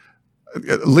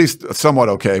at least somewhat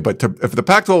okay. But if the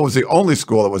Pac-12 was the only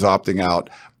school that was opting out,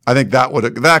 I think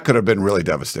that could have been really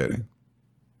devastating.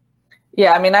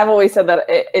 Yeah, I've always said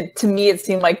that to me, it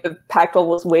seemed like the Pac-12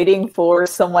 was waiting for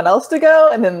someone else to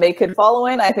go and then they could follow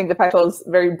in. I think the Pac-12 is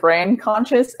very brand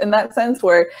conscious in that sense,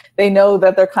 where they know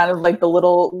that they're kind of like the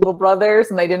little brothers,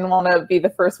 and they didn't want to be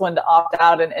the first one to opt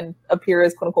out and appear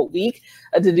as quote unquote weak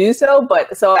to do so.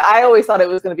 But so I always thought it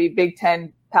was going to be Big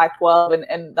Ten, Pac-12,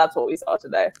 and that's what we saw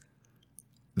today.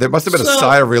 There must have been a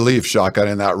sigh of relief, Shotgun,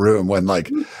 in that room when they're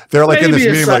in this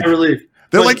meeting,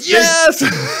 they're like, yes.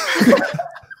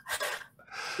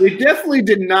 They definitely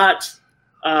did not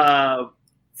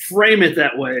frame it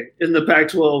that way in the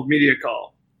Pac-12 media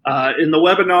call. In the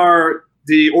webinar,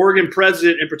 the Oregon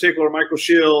president in particular, Michael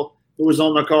Schill, who was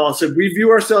on the call, said, "We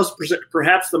view ourselves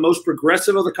perhaps the most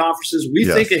progressive of the conferences. We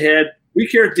think ahead. We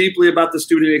care deeply about the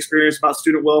student experience, about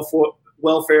student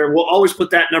welfare. We'll always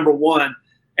put that number one."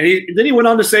 And then he went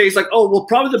on to say, he's like, "Oh, well,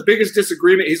 probably the biggest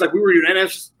disagreement," he's like, "we were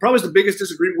unanimous. Probably the biggest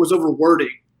disagreement was over wording,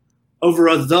 over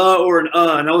a the or an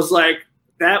And I was like,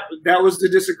 that was the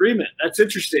disagreement. That's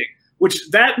interesting. Which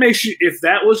that makes you, if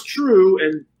that was true,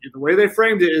 and the way they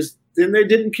framed it is, then they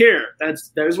didn't care. That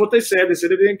is what they said. They said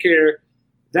they didn't care.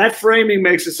 That framing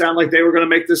makes it sound like they were going to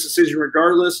make this decision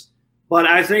regardless. But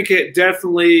I think it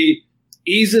definitely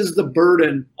eases the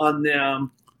burden on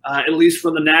them, at least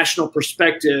from the national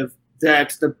perspective,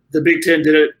 that the Big Ten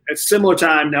did it at a similar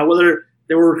time. Now, whether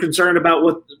they were concerned about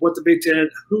what the Big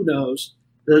Ten, who knows?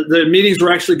 The meetings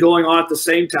were actually going on at the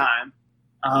same time.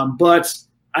 But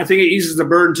I think it eases the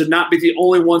burden to not be the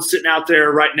only one sitting out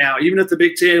there right now. Even if the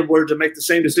Big Ten were to make the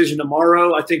same decision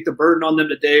tomorrow, I think the burden on them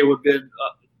today would have been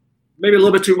maybe a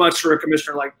little bit too much for a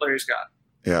commissioner like Larry Scott.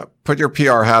 Yeah. Put your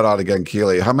PR hat on again,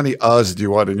 Keely. How many uhs do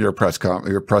you want in your press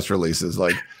releases?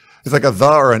 It's like a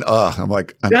the or an I'm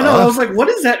like, I was like, what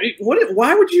is that?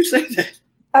 Why would you say that?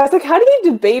 I was like, how do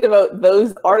you debate about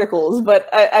those articles?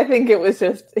 But I think it was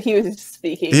just, he was just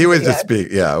speaking. He was just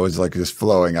speaking. Yeah, it was like just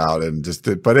flowing out and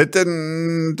but it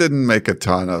didn't make a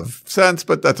ton of sense,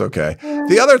 but that's okay. Yeah.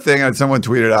 The other thing, and someone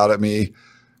tweeted out at me,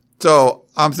 so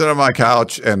I'm sitting on my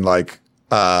couch and like,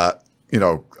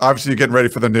 obviously you're getting ready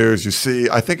for the news. You see,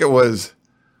 I think it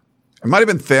might have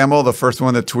been Thamel, the first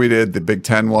one that tweeted the Big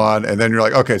Ten one. And then you're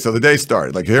like, okay, so the day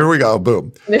started. Like, here we go.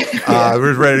 Boom.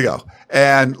 We're ready to go.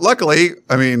 And luckily,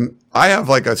 I mean, I have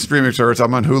like a streaming service.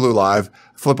 I'm on Hulu Live.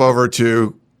 Flip over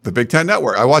to the Big Ten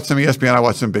Network. I watch some ESPN. I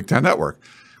watch some Big Ten Network.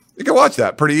 You can watch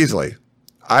that pretty easily.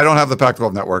 I don't have the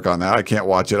Pac-12 Network on that. I can't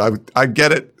watch it. I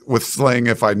get it with Sling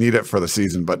if I need it for the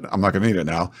season, but I'm not going to need it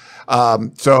now.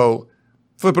 So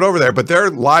flip it over there. But they're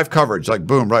live coverage, like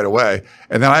boom, right away.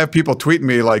 And then I have people tweeting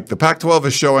me like the Pac-12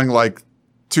 is showing like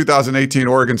 2018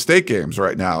 Oregon State games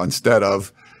right now instead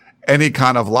of any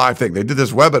kind of live thing. They did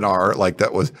this webinar like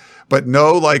that was, but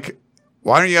no, like,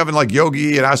 why aren't you having like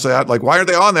Yogi and Ashley out? Like, why aren't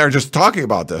they on there just talking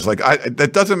about this? Like,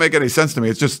 that doesn't make any sense to me.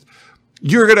 It's just,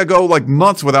 you're going to go like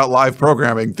months without live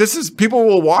programming. People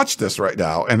will watch this right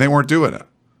now and they weren't doing it.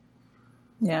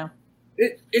 Yeah.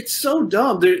 It's so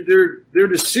dumb. Their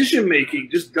decision making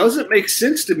just doesn't make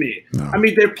sense to me. No. I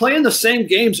mean, they're playing the same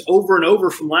games over and over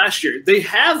from last year. They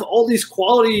have all these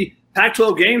quality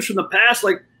Pac-12 games from the past.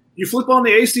 Like, you flip on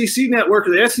the ACC network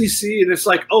or the SEC, and it's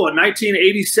like, oh, a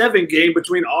 1987 game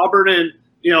between Auburn and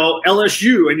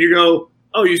LSU, and you go,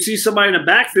 oh, you see somebody in the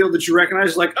backfield that you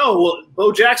recognize, like, oh, well,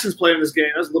 Bo Jackson's playing this game.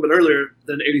 That's a little bit earlier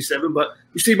than 87, but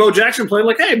you see Bo Jackson playing,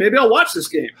 like, hey, maybe I'll watch this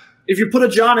game. If you put a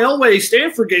John Elway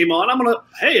Stanford game on, I'm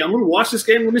gonna watch this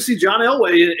game. Let me see John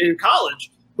Elway in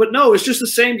college. But no, it's just the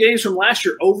same games from last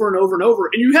year over and over and over,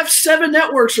 and you have 7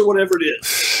 networks or whatever it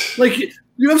is, like.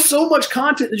 You have so much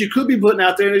content that you could be putting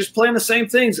out there, and they're just playing the same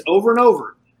things over and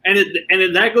over. And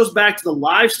then that goes back to the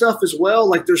live stuff as well.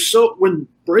 Like when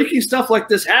breaking stuff like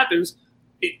this happens,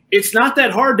 it's not that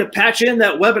hard to patch in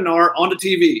that webinar onto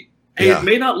TV. Hey, yeah. It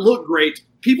may not look great.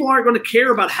 People aren't going to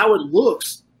care about how it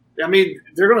looks. I mean,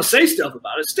 they're going to say stuff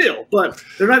about it still, but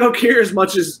they're not going to care as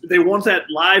much as they want that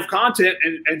live content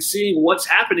and seeing what's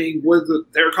happening with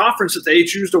their conference that they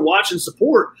choose to watch and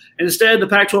support. And instead, the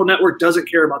Pac-12 network doesn't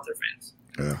care about their fans.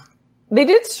 Yeah. They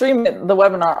did stream the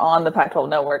webinar on the Pac-12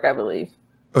 network, I believe.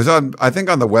 It was on, I think,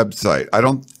 on the website. I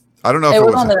don't know if it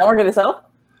was on the network itself.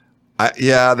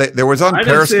 There was on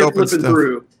Periscope and stuff.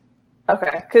 Through.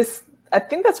 Okay, because I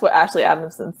think that's what Ashley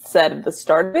Adamson said at the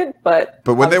start of it. But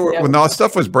when all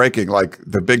stuff was breaking, like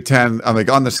the Big Ten, like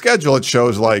on the schedule, it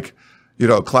shows like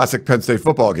classic Penn State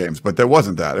football games, but there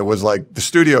wasn't that. It was like the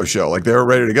studio show, like they were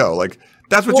ready to go, like.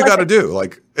 That's what you got to do.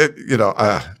 Like, it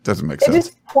doesn't make sense. It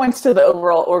just points to the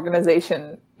overall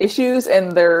organization issues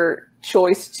and their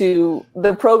choice to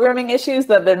the programming issues,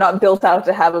 that they're not built out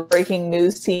to have a breaking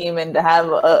news team and to have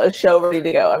a show ready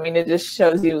to go. I mean, it just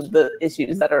shows you the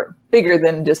issues that are bigger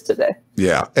than just today.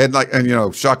 Yeah. And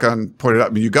Shotgun pointed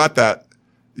out, I mean, you got that,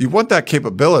 you want that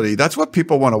capability. That's what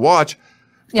people want to watch.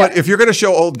 Yeah. But if you're going to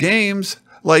show old games,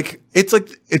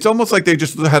 it's almost like they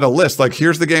just had a list. Like,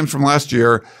 here's the games from last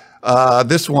year.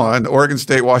 This one, Oregon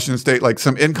State, Washington State, like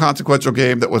some inconsequential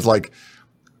game that was like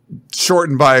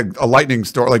shortened by a lightning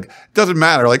storm. Like, doesn't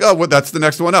matter. Like, oh, well, that's the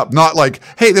next one up. Not like,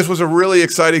 hey, this was a really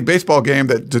exciting baseball game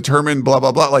that determined blah,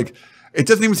 blah, blah. Like, it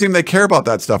doesn't even seem they care about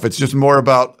that stuff. It's just more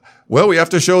about, well, we have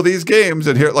to show these games.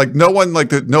 And here, like, no one like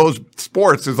that knows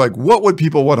sports is like, what would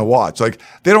people want to watch? Like,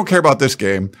 they don't care about this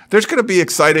game. There's going to be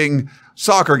exciting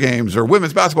soccer games or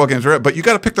women's basketball games, but you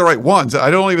got to pick the right ones.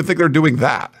 I don't even think they're doing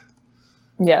that.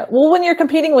 Yeah. Well, when you're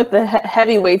competing with the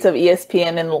heavyweights of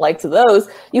ESPN and the likes of those,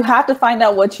 you have to find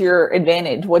out what's your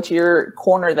advantage, what's your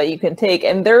corner that you can take.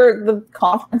 And they're the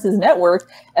conference's network,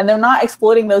 and they're not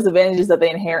exploiting those advantages that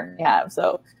they inherently have.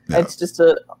 So it's just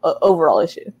a overall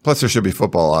issue. Plus, there should be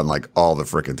football on like all the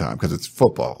freaking time because it's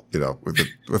football.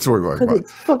 That's what we want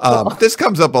about. This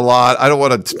comes up a lot. I don't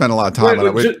want to spend a lot of time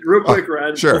on it. Just real quick,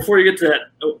 Rad, sure. Before you get to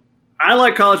that, I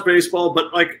like college baseball,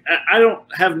 but like I don't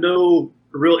have no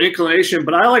real inclination,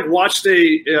 but I watched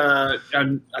I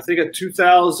think a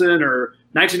 2000 or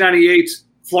 1998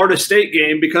 Florida State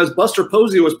game because Buster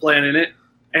Posey was playing in it,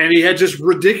 and he had just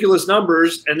ridiculous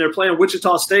numbers, and they're playing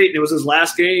Wichita State, and it was his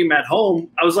last game at home.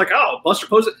 I was like, oh, Buster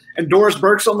Posey, and Doris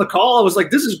Burke's on the call. I was like,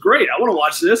 this is great. I want to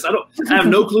watch this. I have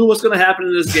no clue what's going to happen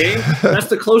in this game. That's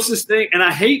the closest thing, and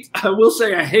I hate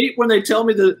when they tell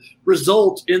me the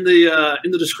result in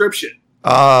the description.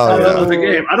 Of the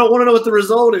game. I don't want to know what the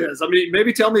result is. I mean,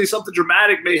 maybe tell me something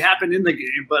dramatic may happen in the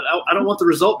game, but I don't want the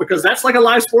result because that's like a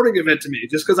live sporting event to me,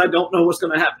 just because I don't know what's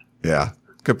going to happen. Yeah.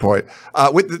 Good point.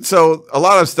 So a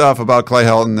lot of stuff about Clay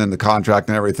Helton and the contract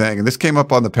and everything, and this came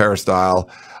up on the Peristyle.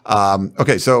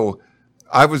 Okay, so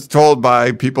I was told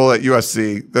by people at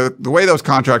USC the way those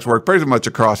contracts work pretty much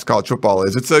across college football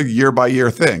is it's a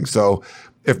year-by-year thing. So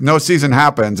if no season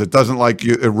happens, it doesn't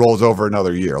it rolls over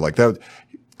another year. Like that,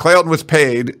 Clay Helton was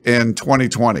paid in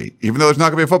 2020. Even though there's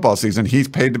not going to be a football season, he's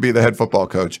paid to be the head football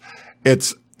coach.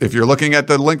 If you're looking at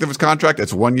the length of his contract,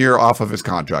 it's 1 year off of his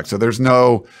contract. So there's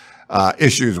no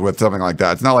issues with something like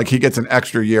that. It's not like he gets an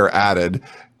extra year added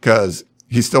because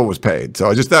he still was paid.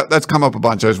 So that's come up a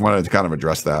bunch. I just wanted to kind of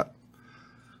address that.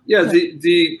 Yeah,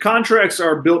 the contracts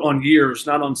are built on years,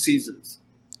 not on seasons.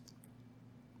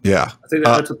 Yeah, I think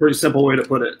that's a pretty simple way to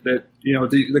put it. That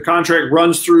the contract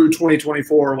runs through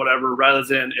 2024 or whatever, rather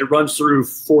than it runs through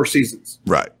 4 seasons.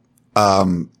 Right.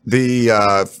 We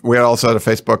also had a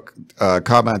Facebook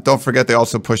comment. Don't forget they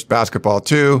also pushed basketball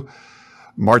too.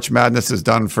 March Madness is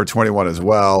done for 21 as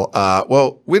well.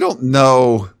 Well, we don't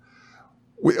know.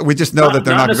 We just know that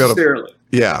they're not going to be able to.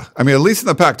 Yeah. I mean, at least in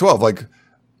the Pac-12, like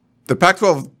the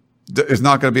Pac-12 is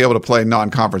not going to be able to play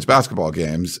non-conference basketball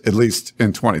games, at least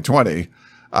in 2020.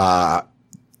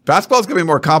 Basketball is going to be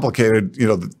more complicated.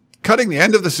 Cutting the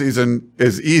end of the season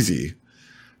is easy.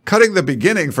 Cutting the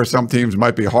beginning for some teams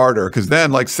might be harder because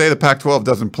then, like, say the Pac-12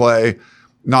 doesn't play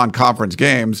non-conference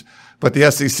games, but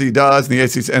the SEC does, and the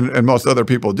ACC and most other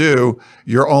people do.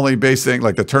 You're only basing,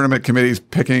 like, the tournament committee's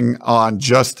picking on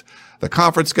just the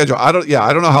conference schedule. I don't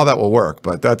know how that will work,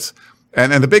 but that's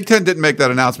and the Big Ten didn't make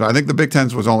that announcement. I think the Big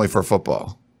Ten's was only for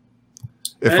football,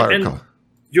 if I recall.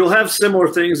 You'll have similar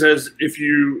things as if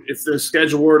the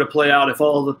schedule were to play out, if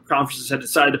all the conferences had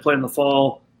decided to play in the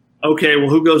fall. Okay, well,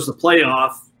 who goes to the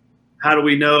playoff? How do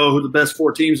we know who the best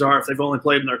 4 teams are if they've only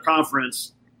played in their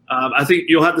conference? I think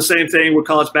you'll have the same thing with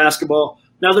college basketball.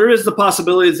 Now, there is the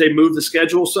possibility that they move the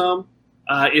schedule some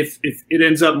if it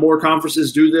ends up more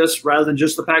conferences do this rather than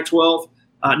just the Pac-12.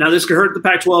 Now, this could hurt the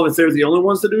Pac-12 if they're the only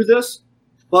ones to do this.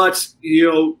 But,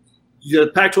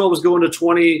 the Pac-12 was going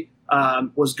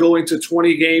to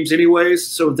 20 games anyways,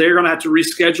 so they're going to have to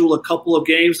reschedule a couple of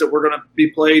games that were going to be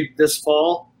played this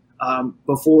fall.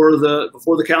 Before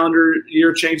the calendar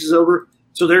year changes over.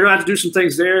 So they're going to have to do some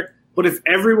things there. But if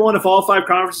all 5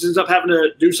 conferences ends up having to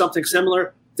do something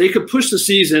similar, they could push the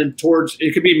season towards,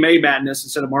 it could be May Madness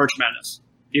instead of March Madness.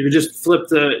 You could just flip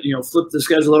the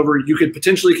schedule over. You could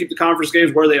potentially keep the conference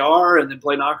games where they are and then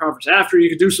play non-conference after. You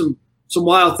could do some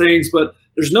wild things, but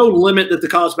there's no limit that the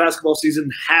college basketball season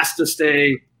has to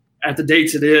stay at the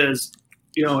dates it is,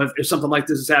 if something like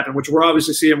this has happened, which we're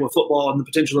obviously seeing with football and the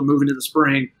potential of moving to the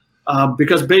spring.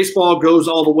 Because baseball goes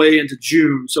all the way into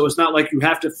June. So it's not like you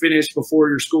have to finish before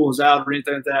your school is out or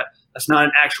anything like that. That's not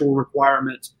an actual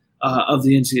requirement of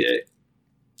the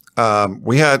NCAA.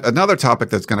 We had another topic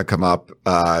that's going to come up.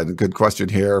 Good question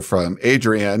here from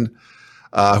Adrian.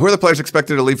 Who are the players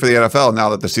expected to leave for the NFL now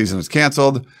that the season is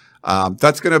canceled?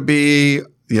 That's going to be,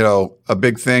 a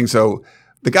big thing. So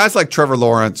the guys like Trevor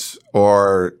Lawrence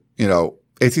or,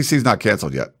 ACC is not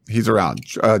canceled yet. He's around.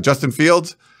 Justin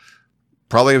Fields,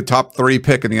 probably a top 3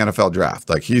 pick in the NFL draft.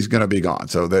 Like, he's going to be gone.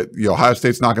 So that Ohio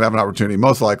State's not going to have an opportunity,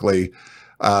 most likely,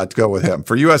 to go with him.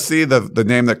 For USC, the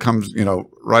name that comes,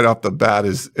 right off the bat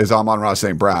is Amon-Ra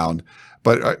St. Brown.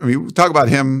 But we'll talk about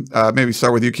him. Maybe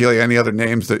start with you, Keely. Any other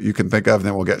names that you can think of, and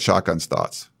then we'll get Shotgun's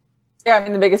thoughts. Yeah,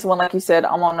 the biggest one, like you said,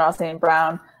 Amon-Ra St.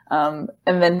 Brown, and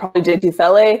then probably Jay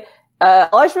Tufele.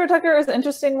 Elijah Vera-Tucker is an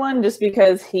interesting one just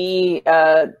because he,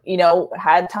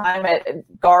 had time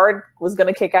at guard, was going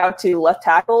to kick out to left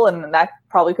tackle, and that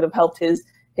probably could have helped his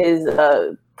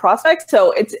prospects.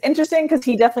 So it's interesting because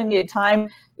he definitely needed time.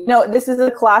 This is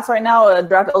a class right now, a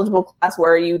draft-eligible class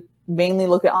where you mainly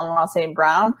look at Amon-Ra St.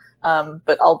 Brown,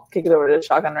 but I'll kick it over to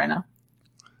Shotgun right now.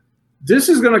 This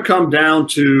is going to come down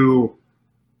to,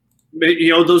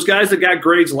 those guys that got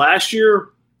grades last year.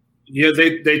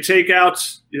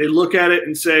 They look at it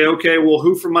and say, okay, well,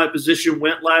 who from my position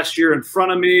went last year in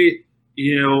front of me?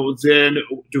 Then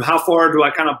how far do I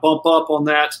kind of bump up on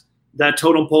that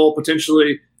totem pole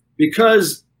potentially?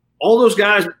 Because all those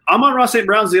guys, Amon-Ra St.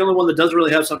 Brown's the only one that doesn't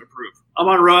really have something to prove.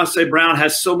 Amon-Ra St. Brown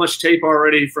has so much tape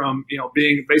already from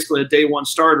being basically a day one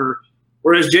starter,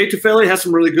 whereas Jay Tufele has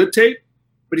some really good tape,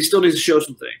 but he still needs to show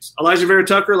some things. Elijah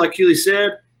Vera-Tucker, like Keely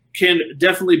said, can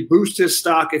definitely boost his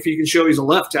stock if he can show he's a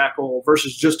left tackle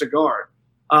versus just a guard.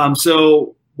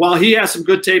 So while he has some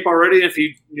good tape already, if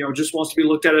he just wants to be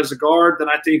looked at as a guard, then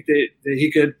I think that he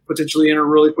could potentially enter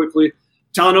really quickly.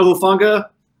 Talanoa Hufanga,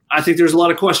 I think there's a lot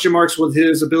of question marks with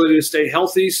his ability to stay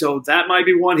healthy, so that might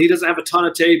be one. He doesn't have a ton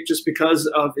of tape just because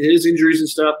of his injuries and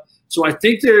stuff. So I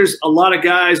think there's a lot of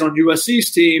guys on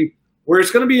USC's team where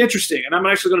it's going to be interesting. And I'm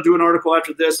actually going to do an article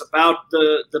after this about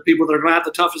the people that are going to have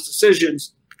the toughest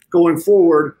decisions going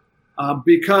forward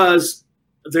because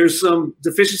there's some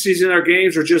deficiencies in our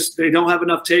games, or just they don't have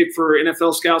enough tape for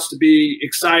NFL scouts to be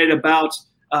excited about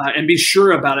and be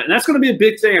sure about it. And that's going to be a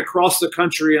big thing across the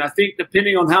country. And I think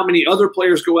depending on how many other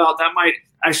players go out, that might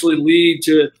actually lead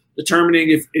to determining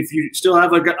if you still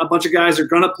have a bunch of guys that are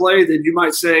going to play, then you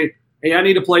might say, hey, I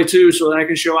need to play too so that I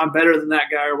can show I'm better than that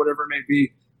guy or whatever it may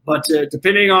be. But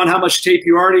depending on how much tape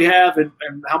you already have and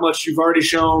how much you've already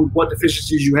shown, what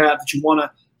deficiencies you have that you want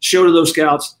to show to those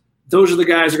scouts, those are the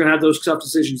guys that are going to have those tough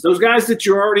decisions. Those guys that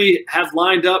you already have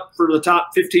lined up for the top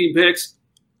 15 picks,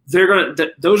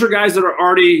 those are guys that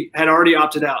had already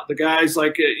opted out. The guys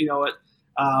like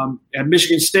at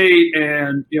Michigan State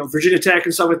and Virginia Tech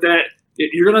and stuff like that.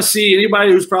 You're going to see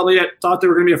anybody who's probably thought they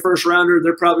were going to be a first rounder,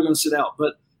 they're probably going to sit out.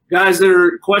 But guys that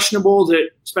are questionable,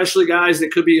 especially guys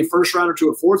that could be a first rounder to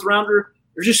a fourth rounder,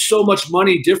 there's just so much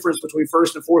money difference between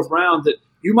first and fourth round that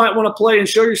you might want to play and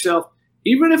show yourself,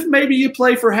 even if maybe you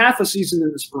play for half a season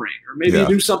in the spring, or maybe you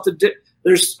do something.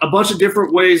 There's a bunch of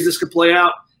different ways this could play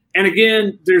out. And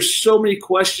again, there's so many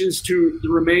questions to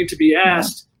remain to be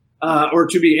asked or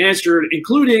to be answered,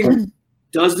 including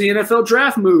does the NFL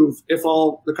draft move if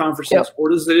all the conferences, or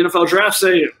does the NFL draft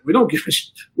say we don't give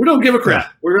a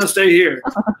crap, we're going to stay here?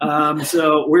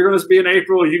 So we're going to be in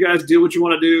April. You guys do what you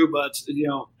want to do, but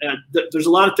there's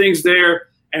a lot of things there,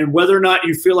 and whether or not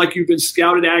you feel like you've been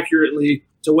scouted accurately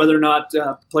to whether or not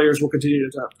players will continue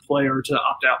to play or to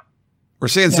opt out. We're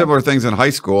seeing similar things in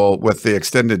high school with the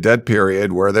extended dead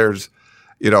period, where there's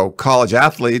college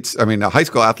athletes, high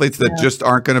school athletes that just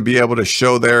aren't going to be able to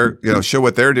show show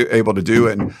what they're able to do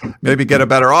and maybe get a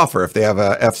better offer. If they have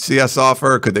a FCS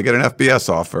offer, could they get an FBS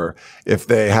offer? If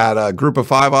they had a group of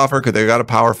 5 offer, could they got a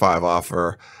Power 5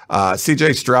 offer?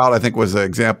 CJ Stroud, I think, was an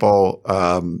example.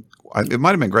 It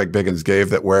might have been Greg Biggins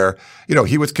gave that, where,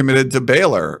 he was committed to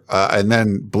Baylor and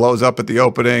then blows up at the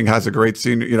opening, has a great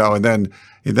senior, and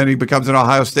then he becomes an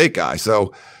Ohio State guy.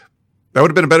 So that would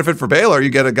have been a benefit for Baylor. You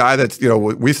get a guy that's,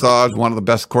 we saw as one of the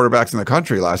best quarterbacks in the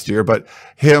country last year, but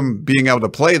him being able to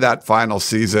play that final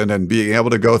season and being able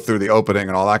to go through the opening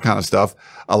and all that kind of stuff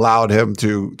allowed him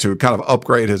to kind of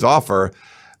upgrade his offer.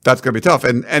 That's going to be tough.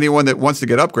 And anyone that wants to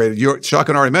get upgraded,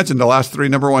 Shotgun already mentioned the last 3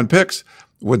 number 1 picks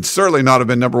would certainly not have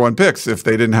been number 1 picks if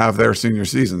they didn't have their senior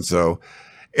season. So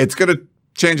it's going to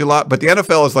change a lot. But the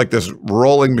NFL is like this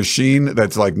rolling machine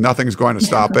that's like nothing's going to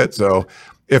stop it. So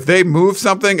if they move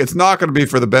something, it's not going to be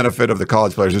for the benefit of the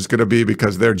college players. It's going to be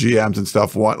because their GMs and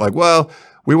stuff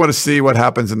we want to see what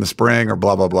happens in the spring or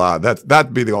blah, blah, blah.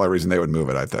 That'd be the only reason they would move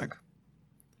it, I think.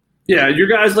 Yeah, your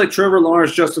guys like Trevor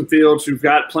Lawrence, Justin Fields, who've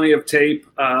got plenty of tape,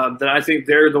 that I think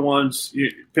they're the ones.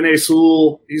 Penei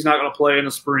Sewell, he's not going to play in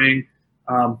the spring.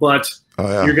 But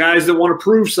your guys that want to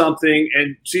prove something,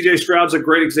 and CJ Stroud's a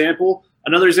great example.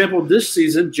 Another example this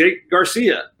season, Jake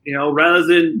Garcia, rather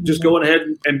than just going ahead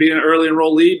and being an early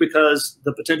enrollee because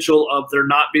the potential of there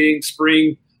not being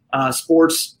spring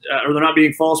sports or there not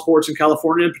being fall sports in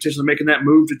California, and potentially making that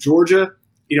move to Georgia,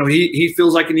 he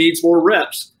feels like he needs more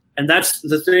reps. And that's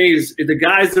the thing, is the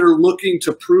guys that are looking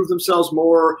to prove themselves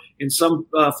more in some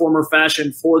form or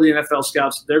fashion for the NFL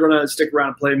scouts, they're going to stick around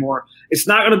and play more. It's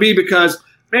not going to be because,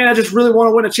 man, I just really want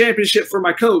to win a championship for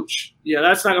my coach. Yeah,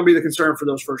 that's not going to be the concern for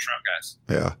those first-round guys.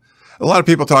 Yeah. A lot of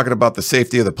people talking about the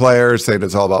safety of the players, saying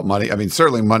it's all about money.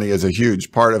 Certainly money is a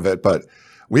huge part of it, but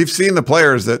we've seen the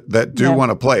players that do want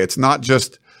to play. It's not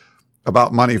just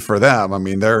about money for them.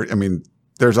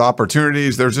 There's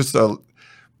opportunities. There's just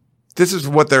this is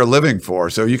what they're living for.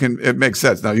 So it makes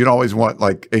sense. Now, you don't always want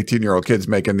like 18-year-old kids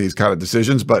making these kind of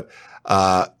decisions, but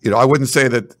I wouldn't say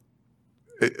that.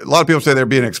 A lot of people say they're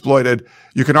being exploited.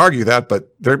 You can argue that,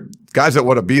 but they're guys that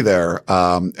want to be there.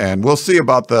 And we'll see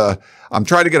about I'm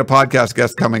trying to get a podcast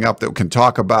guest coming up that can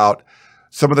talk about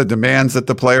some of the demands that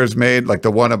the players made, like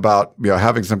the one about,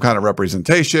 having some kind of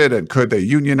representation and could they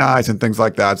unionize and things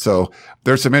like that. So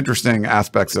there's some interesting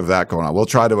aspects of that going on. We'll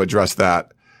try to address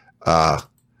that,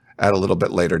 at a little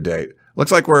bit later date.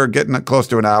 Looks like we're getting close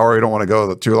to an hour. We don't want to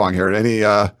go too long here.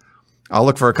 I'll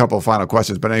look for a couple of final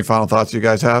questions, but any final thoughts you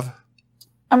guys have?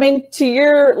 To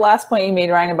your last point you made,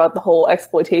 Ryan, about the whole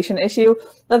exploitation issue,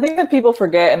 the thing that people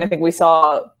forget, and I think we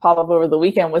saw pop up over the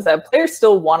weekend, was that players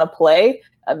still want to play.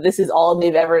 This is all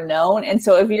they've ever known. And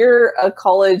so if you're a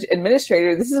college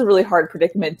administrator, this is a really hard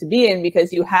predicament to be in,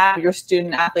 because you have your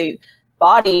student athlete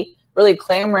body really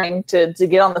clamoring to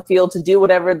get on the field, to do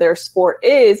whatever their sport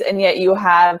is. And yet you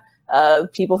have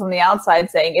people from the outside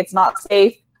saying it's not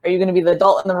safe. Are you going to be the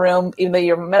adult in the room, even though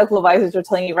your medical advisors are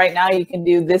telling you right now you can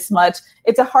do this much?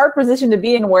 It's a hard position to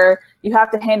be in where you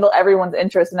have to handle everyone's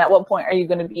interest. And at what point are you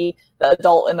going to be the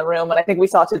adult in the room? And I think we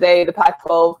saw today the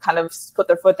Pac-12 kind of put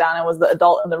their foot down and was the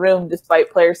adult in the room,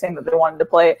 despite players saying that they wanted to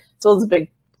play. So it was a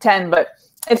Big Ten, but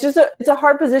it's a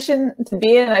hard position to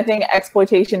be in. And I think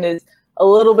exploitation is a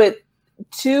little bit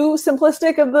too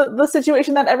simplistic of the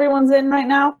situation that everyone's in right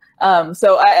now.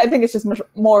 So I think it's just much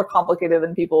more complicated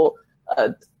than people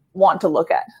want to look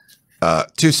at.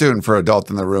 Too soon for adult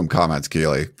in the room comments,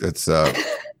 Keely. It's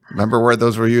remember where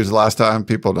those were used last time?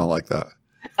 People don't like that.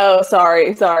 Oh,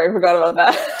 sorry, forgot about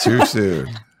that. Too soon.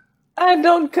 I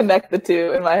don't connect the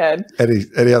two in my head.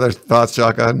 Any other thoughts,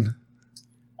 Shotgun?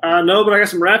 No, but I got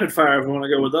some rapid fire if we want to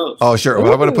go with those. Oh, sure.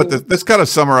 Well, I'm going to put this kind of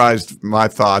summarized my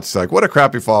thoughts. Like, what a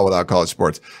crappy fall without college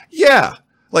sports. Yeah.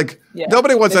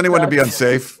 Nobody wants anyone to be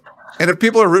unsafe. And if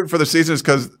people are rooting for the season, it's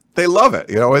because they love it,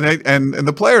 and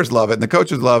the players love it, and the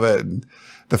coaches love it, and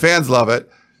the fans love it.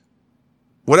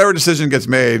 Whatever decision gets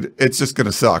made, it's just going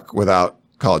to suck without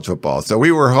college football. So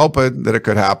we were hoping that it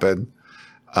could happen,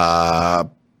 but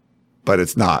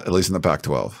it's not, at least in the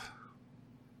Pac-12.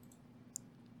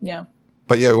 Yeah.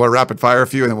 But yeah, we want to rapid fire a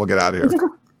few, and then we'll get out of here.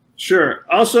 Sure.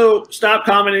 Also, stop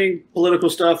commenting political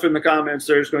stuff in the comments.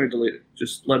 They're just going to delete it.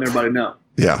 Just letting everybody know.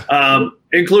 Yeah.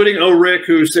 Including Rick,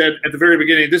 who said at the very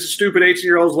beginning, this is stupid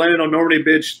 18-year-olds landing on Normandy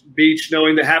Beach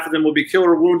knowing that half of them will be killed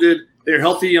or wounded. They're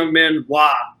healthy young men.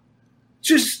 Wow.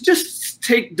 Just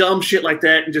take dumb shit like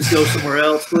that and just go somewhere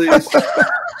else, please.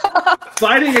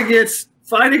 Fighting against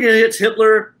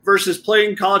Hitler versus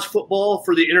playing college football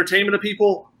for the entertainment of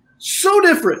people, so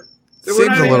different.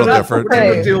 Seems a little different. We're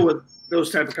going to deal with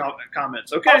those type of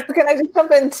comments. Okay. Also, can I just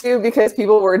jump in too, because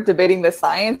people were debating the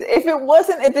science?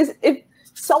 If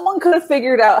someone could have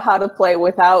figured out how to play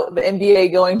without the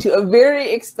NBA going to a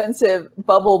very expensive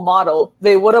bubble model,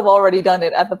 they would have already done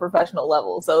it at the professional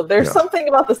level. So there's something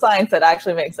about the science that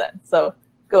actually makes sense. So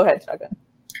go ahead, Shotgun.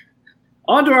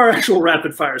 On to our actual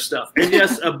rapid fire stuff. And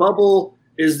yes, a bubble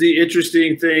is the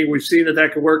interesting thing. We've seen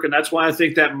that could work, and that's why I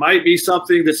think that might be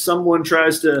something that someone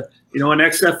tries to, an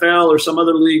XFL or some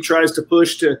other league tries to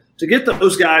push to get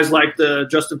those guys like the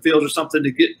Justin Fields or something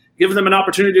to give them an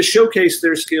opportunity to showcase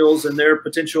their skills and their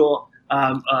potential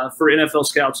for NFL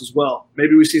scouts as well.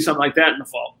 Maybe we see something like that in the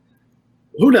fall.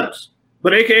 Who knows?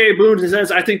 But AKA Boone says,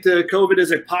 I think the COVID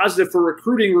is a positive for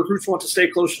recruiting. Recruits want to stay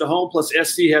closer to home. Plus,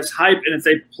 SC has hype, and if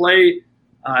they play,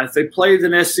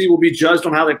 then SC will be judged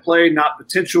on how they play, not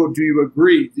potential. Do you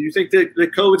agree? Do you think that the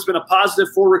COVID's been a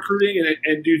positive for recruiting,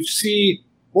 and do you see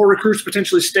more recruits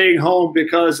potentially staying home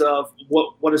because of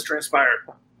what has transpired?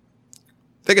 I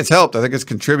think it's helped. I think it's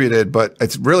contributed, but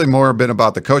it's really more been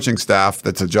about the coaching staff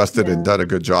that's adjusted and done a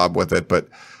good job with it. But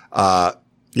I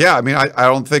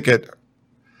don't think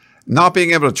not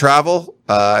being able to travel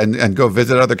and go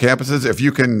visit other campuses, if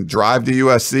you can drive to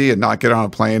USC and not get on a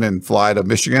plane and fly to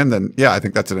Michigan, then I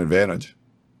think that's an advantage.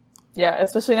 Yeah,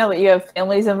 especially now that you have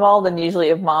families involved, and usually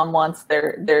if mom wants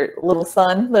their little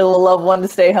son, their little loved one to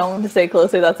stay home, to stay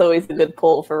closer, that's always a good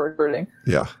pull for recruiting.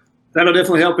 Yeah. That'll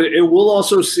definitely help. It will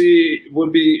also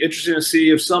would be interesting to see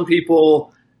if some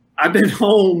people, I've been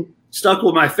home stuck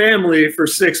with my family for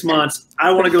 6 months,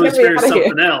 I want to go experience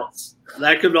something else.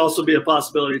 That could also be a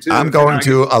possibility too. I'm going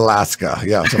to Alaska.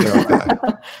 Yeah, something like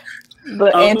that.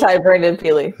 The anti-Brandon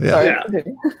Peely. Yeah. Sorry. Yeah.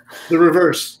 The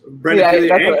reverse. Brandon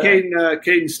Peely and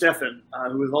Caden Steffen,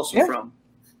 who is also from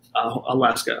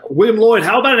Alaska. William Lloyd,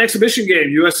 how about an exhibition game?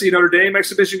 USC Notre Dame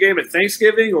exhibition game at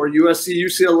Thanksgiving, or USC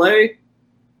UCLA?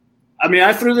 I mean,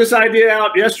 I threw this idea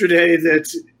out yesterday that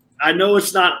I know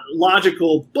it's not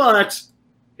logical, but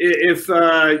if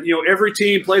every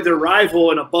team played their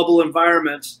rival in a bubble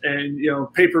environment and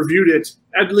pay-per-viewed it,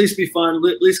 that'd at least be fun.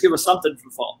 At least give us something for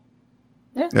the fall.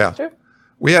 Yeah. Sure.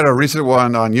 We had a recent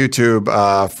one on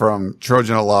YouTube from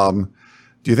Trojan alum.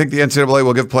 Do you think the NCAA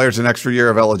will give players an extra year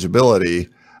of eligibility?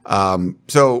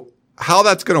 So how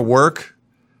that's going to work,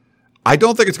 I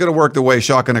don't think it's going to work the way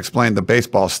Shotgun explained the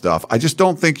baseball stuff. I just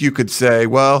don't think you could say,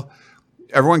 well,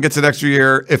 everyone gets an extra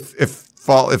year if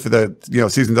the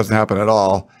season doesn't happen at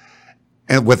all,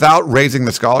 and without raising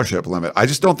the scholarship limit. I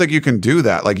just don't think you can do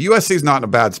that. Like, USC's not in a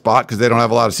bad spot because they don't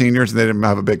have a lot of seniors and they didn't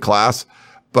have a big class,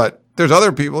 but there's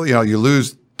other people, you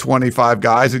lose 25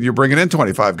 guys and you're bringing in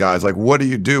 25 guys. Like, what do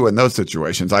you do in those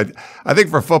situations? I think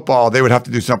for football, they would have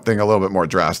to do something a little bit more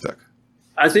drastic.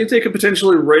 I think they could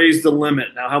potentially raise the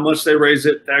limit. Now, how much they raise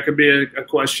it, that could be a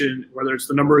question, whether it's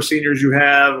the number of seniors you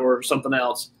have or something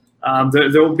else.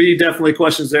 There will be definitely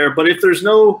questions there. But if there's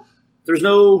no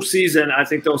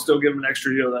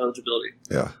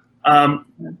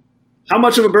how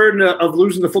much of a burden of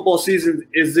losing the football season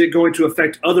is it going to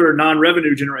affect other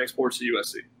non-revenue generating sports at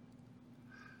USC?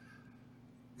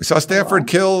 We saw Stanford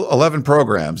kill 11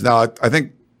 programs. Now, I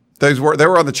think they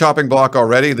were on the chopping block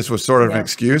already. This was sort of an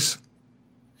excuse.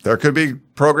 There could be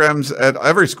programs at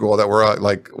every school that were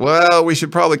like, well, we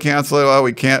should probably cancel it. Well,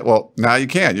 we can't. Well, now you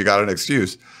can. You got an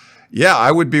excuse. Yeah,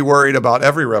 I would be worried about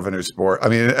every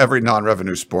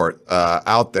non-revenue sport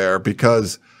out there,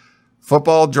 because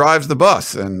football drives the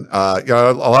bus. And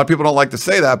a lot of people don't like to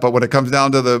say that, but when it comes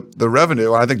down to the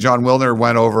revenue, I think John Wilner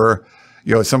went over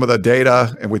some of the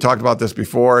data, and we talked about this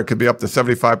before. It could be up to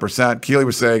 75%. Keely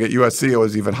was saying at USC it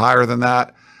was even higher than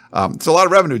that. It's a lot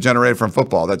of revenue generated from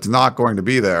football that's not going to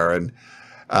be there. And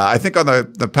I think on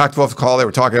the Pac-12 call, they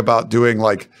were talking about doing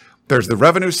there's the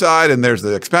revenue side and there's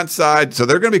the expense side. So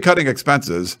they're going to be cutting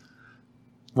expenses.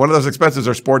 One of those expenses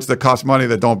are sports that cost money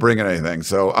that don't bring in anything.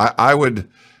 So I would,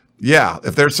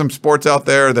 if there's some sports out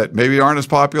there that maybe aren't as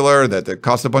popular, that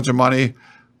cost a bunch of money,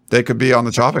 they could be on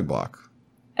the chopping block.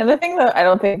 And the thing that I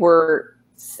don't think we're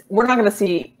not going to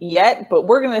see yet, but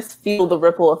we're going to feel the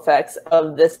ripple effects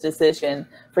of this decision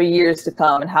for years to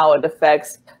come, and how it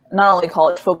affects not only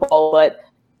college football, but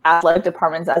athletic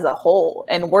departments as a whole.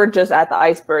 And we're just at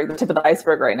the tip of the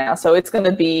iceberg right now. So it's going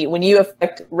to be, when you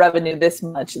affect revenue this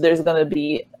much, there's going to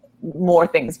be more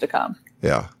things to come.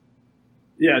 Yeah.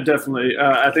 Yeah, definitely.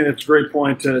 I think that's a great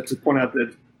point to point out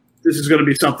that this is going to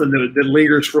be something that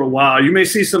lingers for a while. You may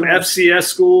see some FCS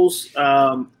schools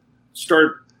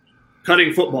start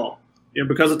cutting football,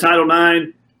 because of Title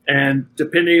IX, and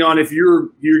depending on if you're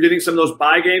getting some of those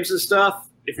buy games and stuff.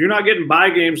 If you're not getting buy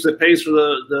games that pays for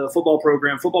the football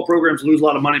programs lose a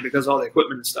lot of money because of all the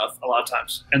equipment and stuff a lot of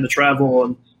times, and the travel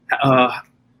and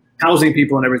housing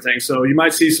people and everything. So you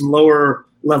might see some lower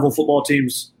level football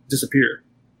teams disappear.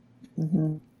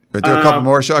 Mm-hmm. But do a couple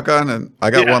more, Shotgun, and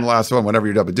I got one last one whenever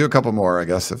you're done. But do a couple more, I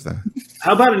guess.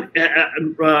 How about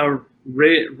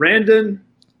Randon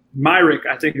Myrick,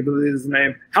 I think I believe is the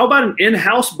name. How about an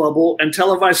in-house bubble and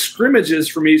televised scrimmages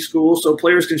from each school so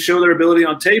players can show their ability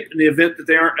on tape in the event that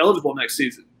they aren't eligible next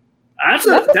season? That's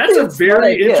a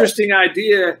very interesting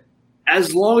idea,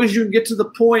 as long as you can get to the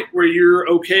point where you're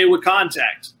okay with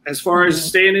contact. As far as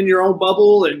staying in your own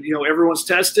bubble and everyone's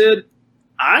tested,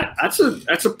 that's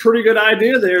a pretty good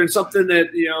idea there, and something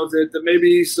that that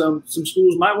maybe some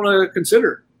schools might want to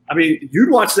consider. I mean, you'd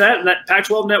watch that, and that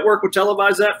Pac-12 network would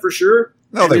televise that for sure.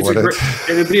 No, they wouldn't.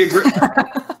 And it'd be a great.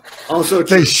 Also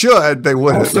true. They should. They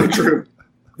wouldn't. Also true.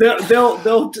 They'll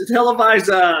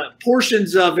televise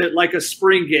portions of it like a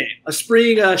spring game, a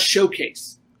spring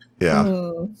showcase.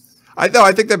 Yeah. I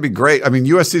think that'd be great. I mean,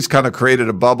 USC's kind of created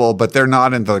a bubble, but they're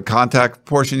not in the contact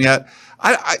portion yet.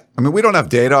 I mean, we don't have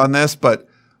data on this, but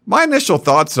my initial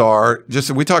thoughts are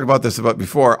we talked about this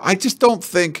before. I just don't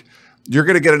think you're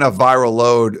going to get enough viral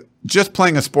load just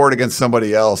playing a sport against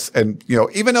somebody else. And,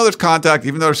 even though there's contact,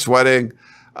 even though there's sweating,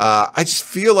 I just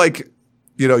feel like,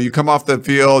 you come off the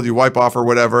field, you wipe off or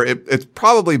whatever. It's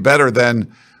probably better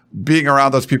than being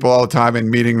around those people all the time in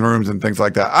meeting rooms and things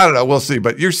like that. I don't know. We'll see.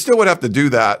 But you still would have to do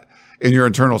that in your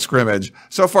internal scrimmage.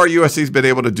 So far, USC's been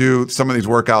able to do some of these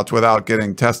workouts without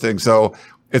getting testing. So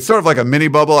it's sort of like a mini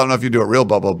bubble. I don't know if you do a real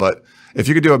bubble, but if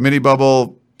you could do a mini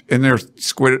bubble in their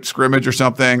scrimmage or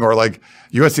something, or like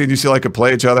USC and UCLA could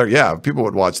play each other, yeah, people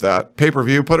would watch that.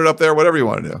 Pay-per-view, put it up there, whatever you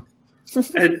want to do.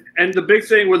 And the big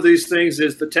thing with these things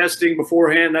is the testing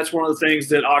beforehand. That's one of the things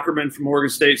that Ackerman from Oregon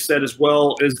State said as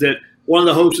well, is that one of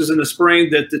the hopes is in the spring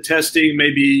that the testing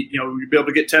maybe, you'll be able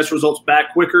to get test results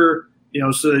back quicker,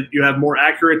 so that you have more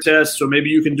accurate tests. So maybe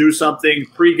you can do something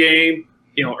pregame,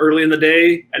 early in the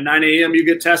day at 9 a.m. you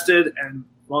get tested, and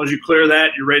as long as you clear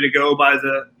that, you're ready to go by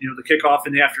the kickoff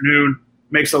in the afternoon.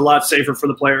 Makes it a lot safer for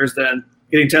the players than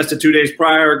getting tested 2 days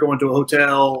prior, going to a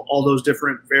hotel, all those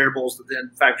different variables that then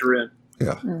factor in.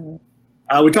 Yeah.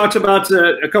 Mm-hmm. We talked about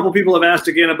a couple people have asked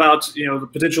again about the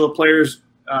potential of players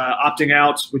opting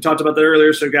out. We talked about that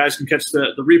earlier, so guys can catch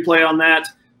the replay on that.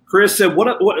 Chris said,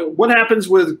 what happens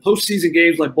with postseason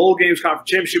games like bowl games, conference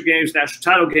championship games, national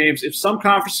title games if some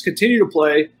conferences continue to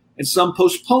play and some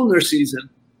postpone their season?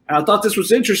 And I thought this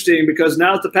was interesting because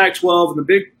now that the Pac-12 and the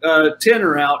Big Ten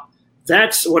are out,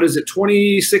 that's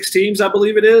 26 teams, I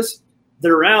believe it is, that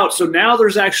are out. So now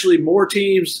there's actually more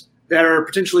teams that are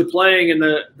potentially playing in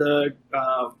the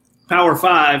Power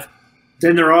Five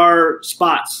than there are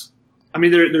spots. I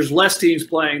mean, there's less teams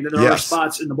playing than there are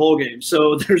spots in the bowl game.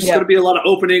 So there's going to be a lot of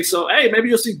openings. So, hey, maybe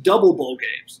you'll see double bowl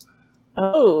games.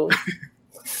 Oh.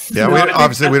 Yeah, we don't know at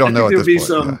this point. There'll be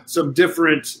some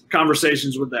different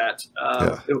conversations with that,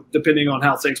 depending on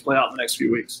how things play out in the next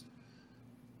few weeks.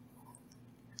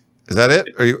 Is that it?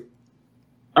 Are you?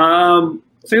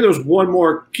 I think there was one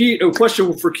more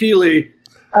question for Keely.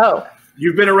 Oh.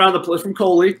 You've been around the from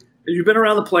Coley. You've been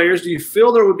around the players. Do you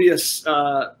feel there would be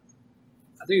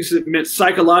I think it meant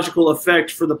psychological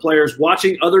effect for the players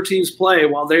watching other teams play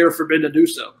while they are forbidden to do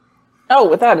so? Oh,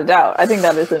 without a doubt. I think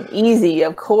that is an easy,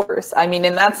 of course. I mean,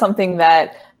 and that's something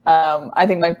that I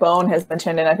think Mike Bohn has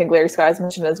mentioned, and I think Larry Scott has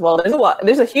mentioned as well.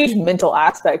 There's a huge mental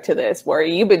aspect to this where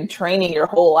you've been training your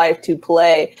whole life to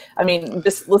play. I mean,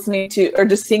 just listening to or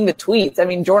just seeing the tweets. I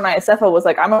mean, Jordan Iosefa was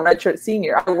like, I'm a redshirt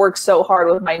senior. I worked so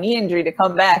hard with my knee injury to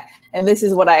come back, and this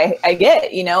is what I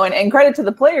get, you know, and credit to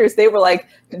the players. They were like,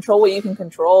 control what you can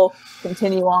control,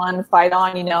 continue on, fight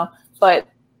on, you know, but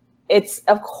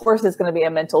of course it's going to be a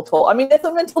mental toll. I mean, it's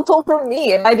a mental toll for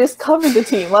me, and I just covered the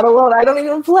team, let alone I don't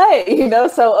even play, you know?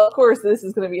 So of course this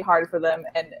is going to be hard for them.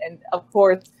 And of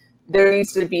course there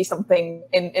needs to be something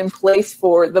in place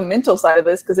for the mental side of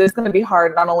this, because it's going to be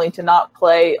hard not only to not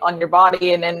play on your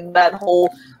body and in that whole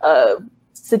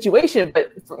situation,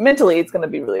 but mentally it's going to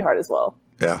be really hard as well.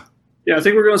 Yeah. Yeah, I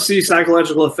think we're going to see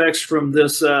psychological effects from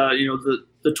this,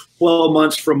 the 12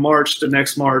 months from March to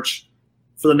next March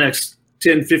for the next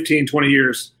 10, 15, 20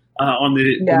 years on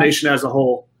the nation as a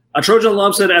whole. Trojan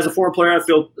Lump said, as a former player, I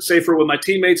feel safer with my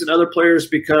teammates and other players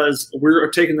because we're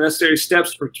taking the necessary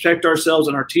steps to protect ourselves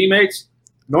and our teammates.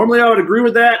 Normally, I would agree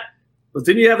with that, but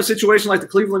then you have a situation like the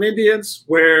Cleveland Indians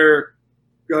where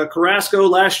Carrasco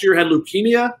last year had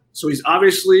leukemia, so he's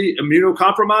obviously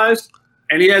immunocompromised,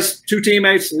 and he has two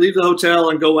teammates leave the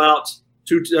hotel and go out,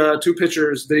 two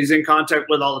pitchers that he's in contact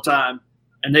with all the time,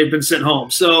 and they've been sent home.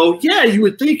 So, yeah, you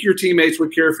would think your teammates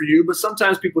would care for you, but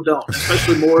sometimes people don't,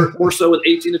 especially more so with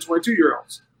 18 to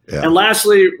 22-year-olds. Yeah. And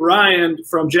lastly, Ryan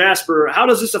from Jasper, how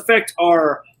does this affect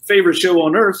our favorite show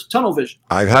on earth, Tunnel Vision?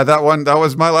 I've had that one. That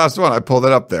was my last one. I pulled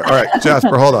it up there. All right,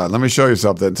 Jasper, hold on. Let me show you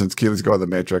something since Keely's going to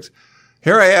the Matrix.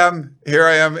 Here I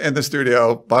am in the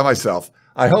studio by myself.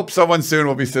 I hope someone soon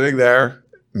will be sitting there,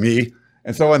 me,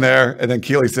 and someone there, and then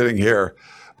Keely sitting here.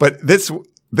 But this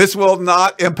will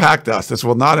not impact us. This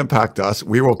will not impact us.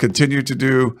 We will continue to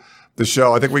do the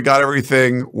show. I think we got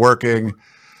everything working.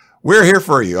 We're here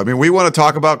for you. I mean, we want to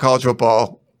talk about college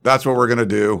football. That's what we're going to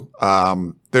do.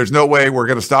 There's no way we're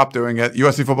going to stop doing it.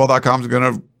 USCfootball.com is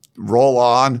going to roll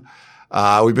on.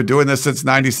 We've been doing this since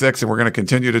 96, and we're going to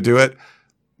continue to do it.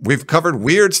 We've covered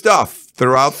weird stuff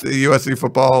throughout the USC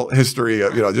football history.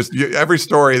 Just every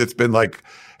story that's been like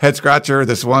head scratcher.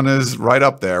 This one is right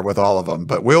up there with all of them.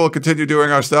 But we'll continue doing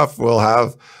our stuff. We'll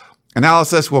have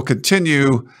analysis. We'll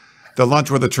continue the Lunch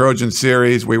with the Trojan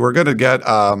series. We were going to get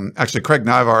actually Craig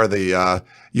Nivar, the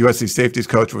USC safeties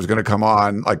coach, was going to come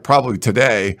on like probably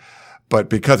today. But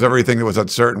because everything that was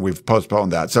uncertain, we've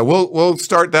postponed that. So we'll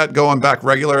start that going back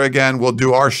regular again. We'll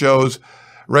do our shows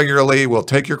regularly. We'll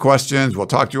take your questions. We'll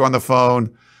talk to you on the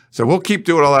phone. So we'll keep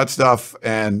doing all that stuff.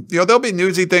 And, there'll be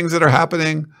newsy things that are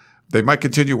happening. They might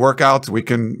continue workouts. We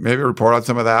can maybe report on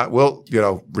some of that. We'll,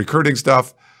 recruiting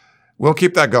stuff. We'll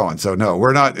keep that going. So no,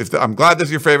 we're not. I'm glad this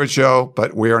is your favorite show,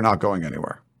 but we are not going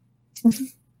anywhere.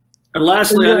 And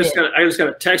lastly, I just got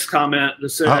a text comment that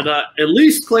said, at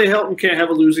least Clay Helton can't have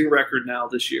a losing record now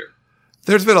this year.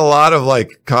 There's been a lot of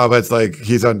comments like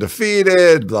he's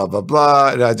undefeated, blah, blah,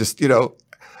 blah. And I just,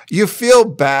 you feel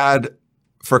bad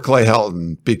for Clay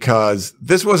Helton because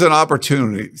this was an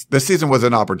opportunity. This season was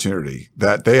an opportunity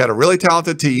that they had a really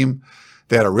talented team.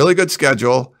 They had a really good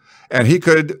schedule. And he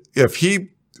could, if he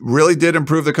really did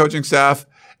improve the coaching staff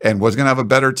and was going to have a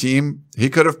better team, he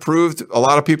could have proved a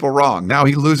lot of people wrong. Now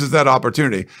he loses that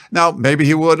opportunity. Now, maybe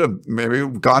he would have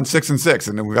gone 6-6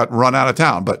 and then we got run out of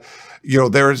town. But,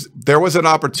 there was an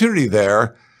opportunity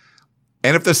there.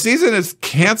 And if the season is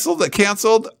canceled,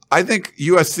 I think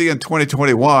USC in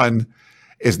 2021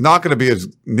 is not going to be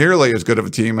nearly as good of a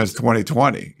team as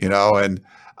 2020, and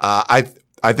I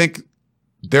think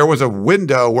there was a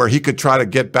window where he could try to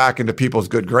get back into people's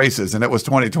good graces, and it was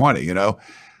 2020,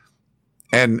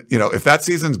 and, if that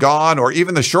season's gone or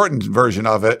even the shortened version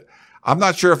of it, I'm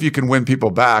not sure if you can win people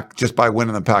back just by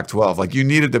winning the Pac-12. Like you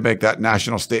needed to make that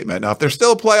national statement. Now, if there's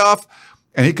still a playoff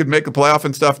and he could make a playoff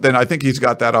and stuff, then I think he's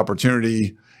got that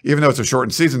opportunity, even though it's a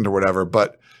shortened season or whatever.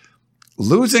 But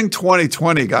losing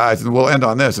 2020, guys, and we'll end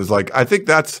on this, is I think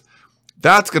that's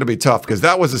going to be tough because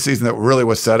that was a season that really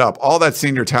was set up. All that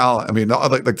senior talent, I mean,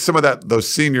 like some of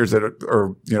those seniors that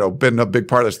are been a big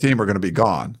part of this team are going to be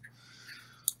gone.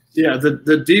 Yeah,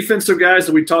 the defensive guys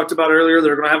that we talked about earlier,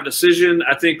 they're going to have a decision.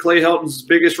 I think Clay Helton's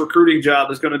biggest recruiting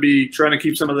job is going to be trying to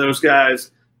keep some of those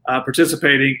guys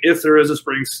participating if there is a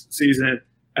spring season.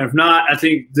 And if not, I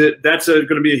think that's going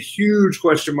to be a huge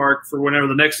question mark for whenever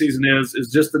the next season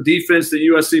is just the defense that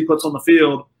USC puts on the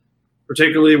field,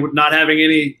 particularly with not having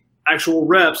any actual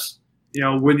reps.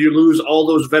 when you lose all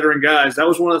those veteran guys, that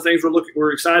was one of the things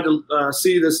we're excited to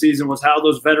see this season, was how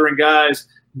those veteran guys,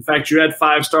 in fact, you had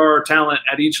 5-star talent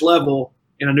at each level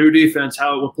in a new defense,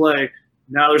 how it would play.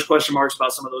 Now there's question marks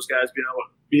about some of those guys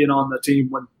being on the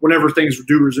team whenever things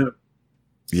do resume.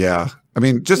 Yeah. I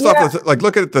mean, just off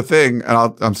look at the thing,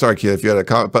 and I'm sorry, Keith, if you had a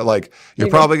comment, but you're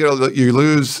probably you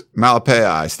lose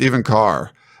Malepeai, Stephen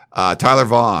Carr, Tyler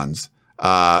Vaughns,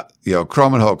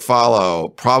 Cromanhoek, Follow,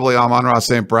 probably Amon-Ra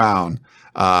St. Brown,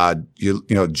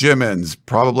 Jimmins,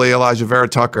 probably Elijah Vera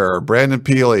Tucker, Brandon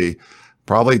Peely,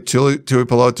 probably Tui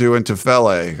Pelotu and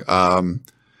Tufele.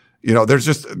 There's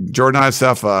just Jordan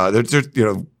Iosefa.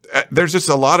 There's just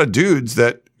a lot of dudes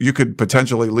that you could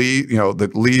potentially leave,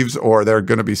 that leaves, or they're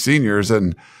going to be seniors.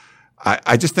 And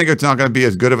I just think it's not going to be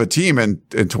as good of a team in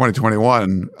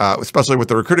 2021, especially with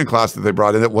the recruiting class that they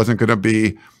brought in.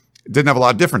 It didn't have a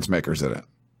lot of difference makers in it.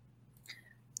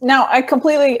 Now, I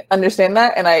completely understand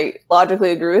that, and I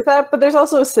logically agree with that, but there's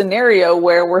also a scenario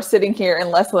where we're sitting here in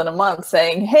less than a month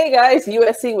saying, hey, guys,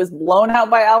 USC was blown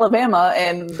out by Alabama,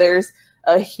 and there's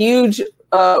a huge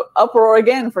uproar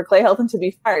again for Clay Helton to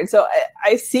be fired. So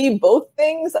I see both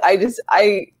things.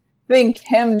 I think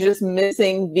him just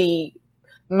missing the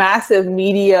massive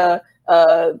media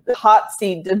hot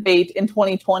seat debate in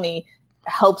 2020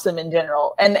 helps him in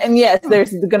general. And yes,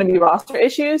 there's going to be roster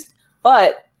issues,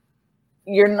 but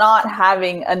you're not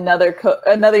having another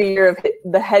year of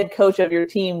the head coach of your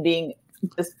team being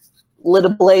just lit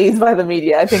ablaze by the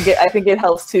media. I think it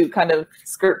helps to kind of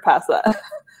skirt past that.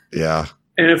 Yeah.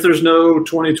 And if there's no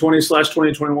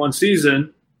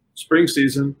 2020/2021 spring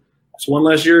season, it's one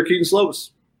less year of Keaton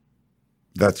Slovis.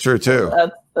 That's true too.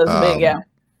 That's big, yeah.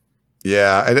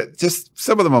 Yeah, and just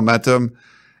some of the momentum,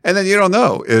 and then you don't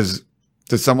know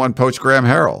does someone poach Graham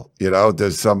Harrell?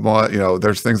 Does someone,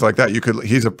 there's things like that.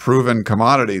 He's a proven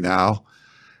commodity now,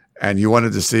 and you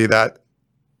wanted to see that,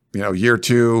 year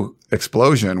 2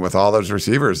 explosion with all those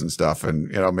receivers and stuff.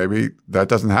 And, maybe that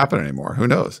doesn't happen anymore. Who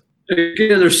knows?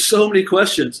 Again, there's so many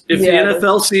questions. If the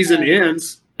NFL season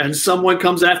ends and someone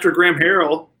comes after Graham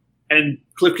Harrell and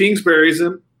Cliff Kingsbury's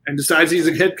him and decides he's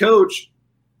a head coach,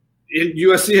 and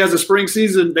USC has a spring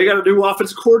season, they got a new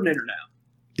offensive coordinator now.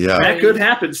 Yeah, that could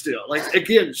happen still.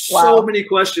 So many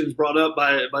questions brought up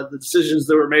by the decisions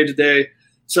that were made today.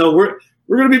 So we're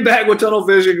going to be back with Tunnel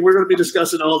Vision. We're going to be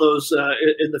discussing all those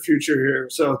in the future here.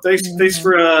 So thanks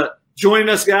for joining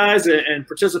us, guys, and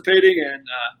participating, and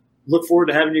look forward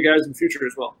to having you guys in the future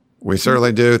as well. We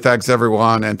certainly do. Thanks,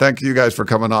 everyone, and thank you guys for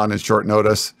coming on in short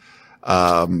notice. We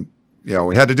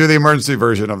had to do the emergency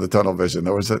version of the Tunnel Vision.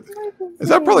 Is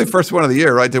that probably first one of the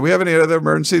year, right? Did we have any other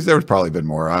emergencies? There's probably been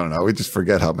more. I don't know. We just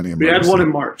forget how many emergencies. We had one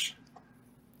in March.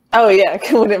 Oh, yeah,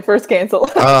 when it first canceled.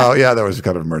 Oh, yeah, there was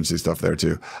kind of emergency stuff there,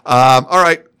 too. All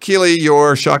right, Keely,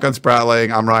 your Shotgun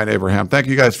Spratling. I'm Ryan Abraham. Thank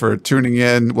you guys for tuning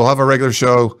in. We'll have a regular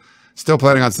show still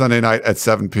planning on Sunday night at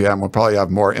 7 p.m. We'll probably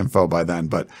have more info by then.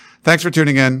 But thanks for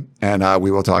tuning in, and we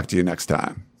will talk to you next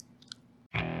time.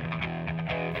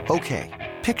 Okay,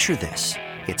 picture this.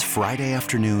 It's Friday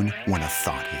afternoon when a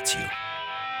thought hits you.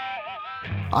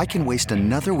 I can waste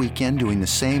another weekend doing the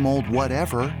same old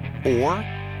whatever, or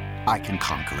I can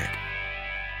conquer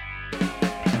it.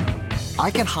 I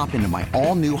can hop into my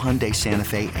all-new Hyundai Santa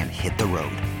Fe and hit the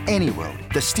road. Any road.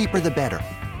 The steeper, the better.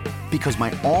 Because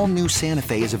my all-new Santa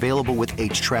Fe is available with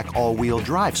H-Track all-wheel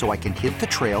drive, so I can hit the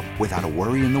trail without a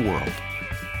worry in the world.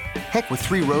 Heck, with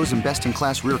 3 rows and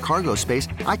best-in-class rear cargo space,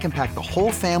 I can pack the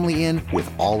whole family in with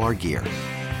all our gear.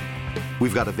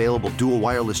 We've got available dual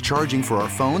wireless charging for our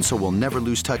phones, so we'll never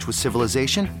lose touch with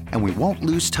civilization, and we won't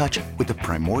lose touch with the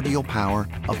primordial power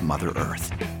of Mother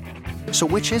Earth. So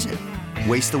which is it?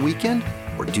 Waste the weekend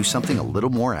or do something a little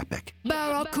more epic?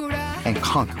 And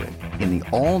conquer it in the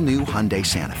all-new Hyundai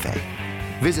Santa Fe.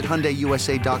 Visit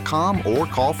HyundaiUSA.com or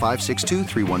call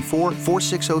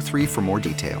 562-314-4603 for more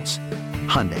details.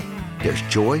 Hyundai, there's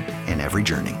joy in every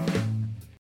journey.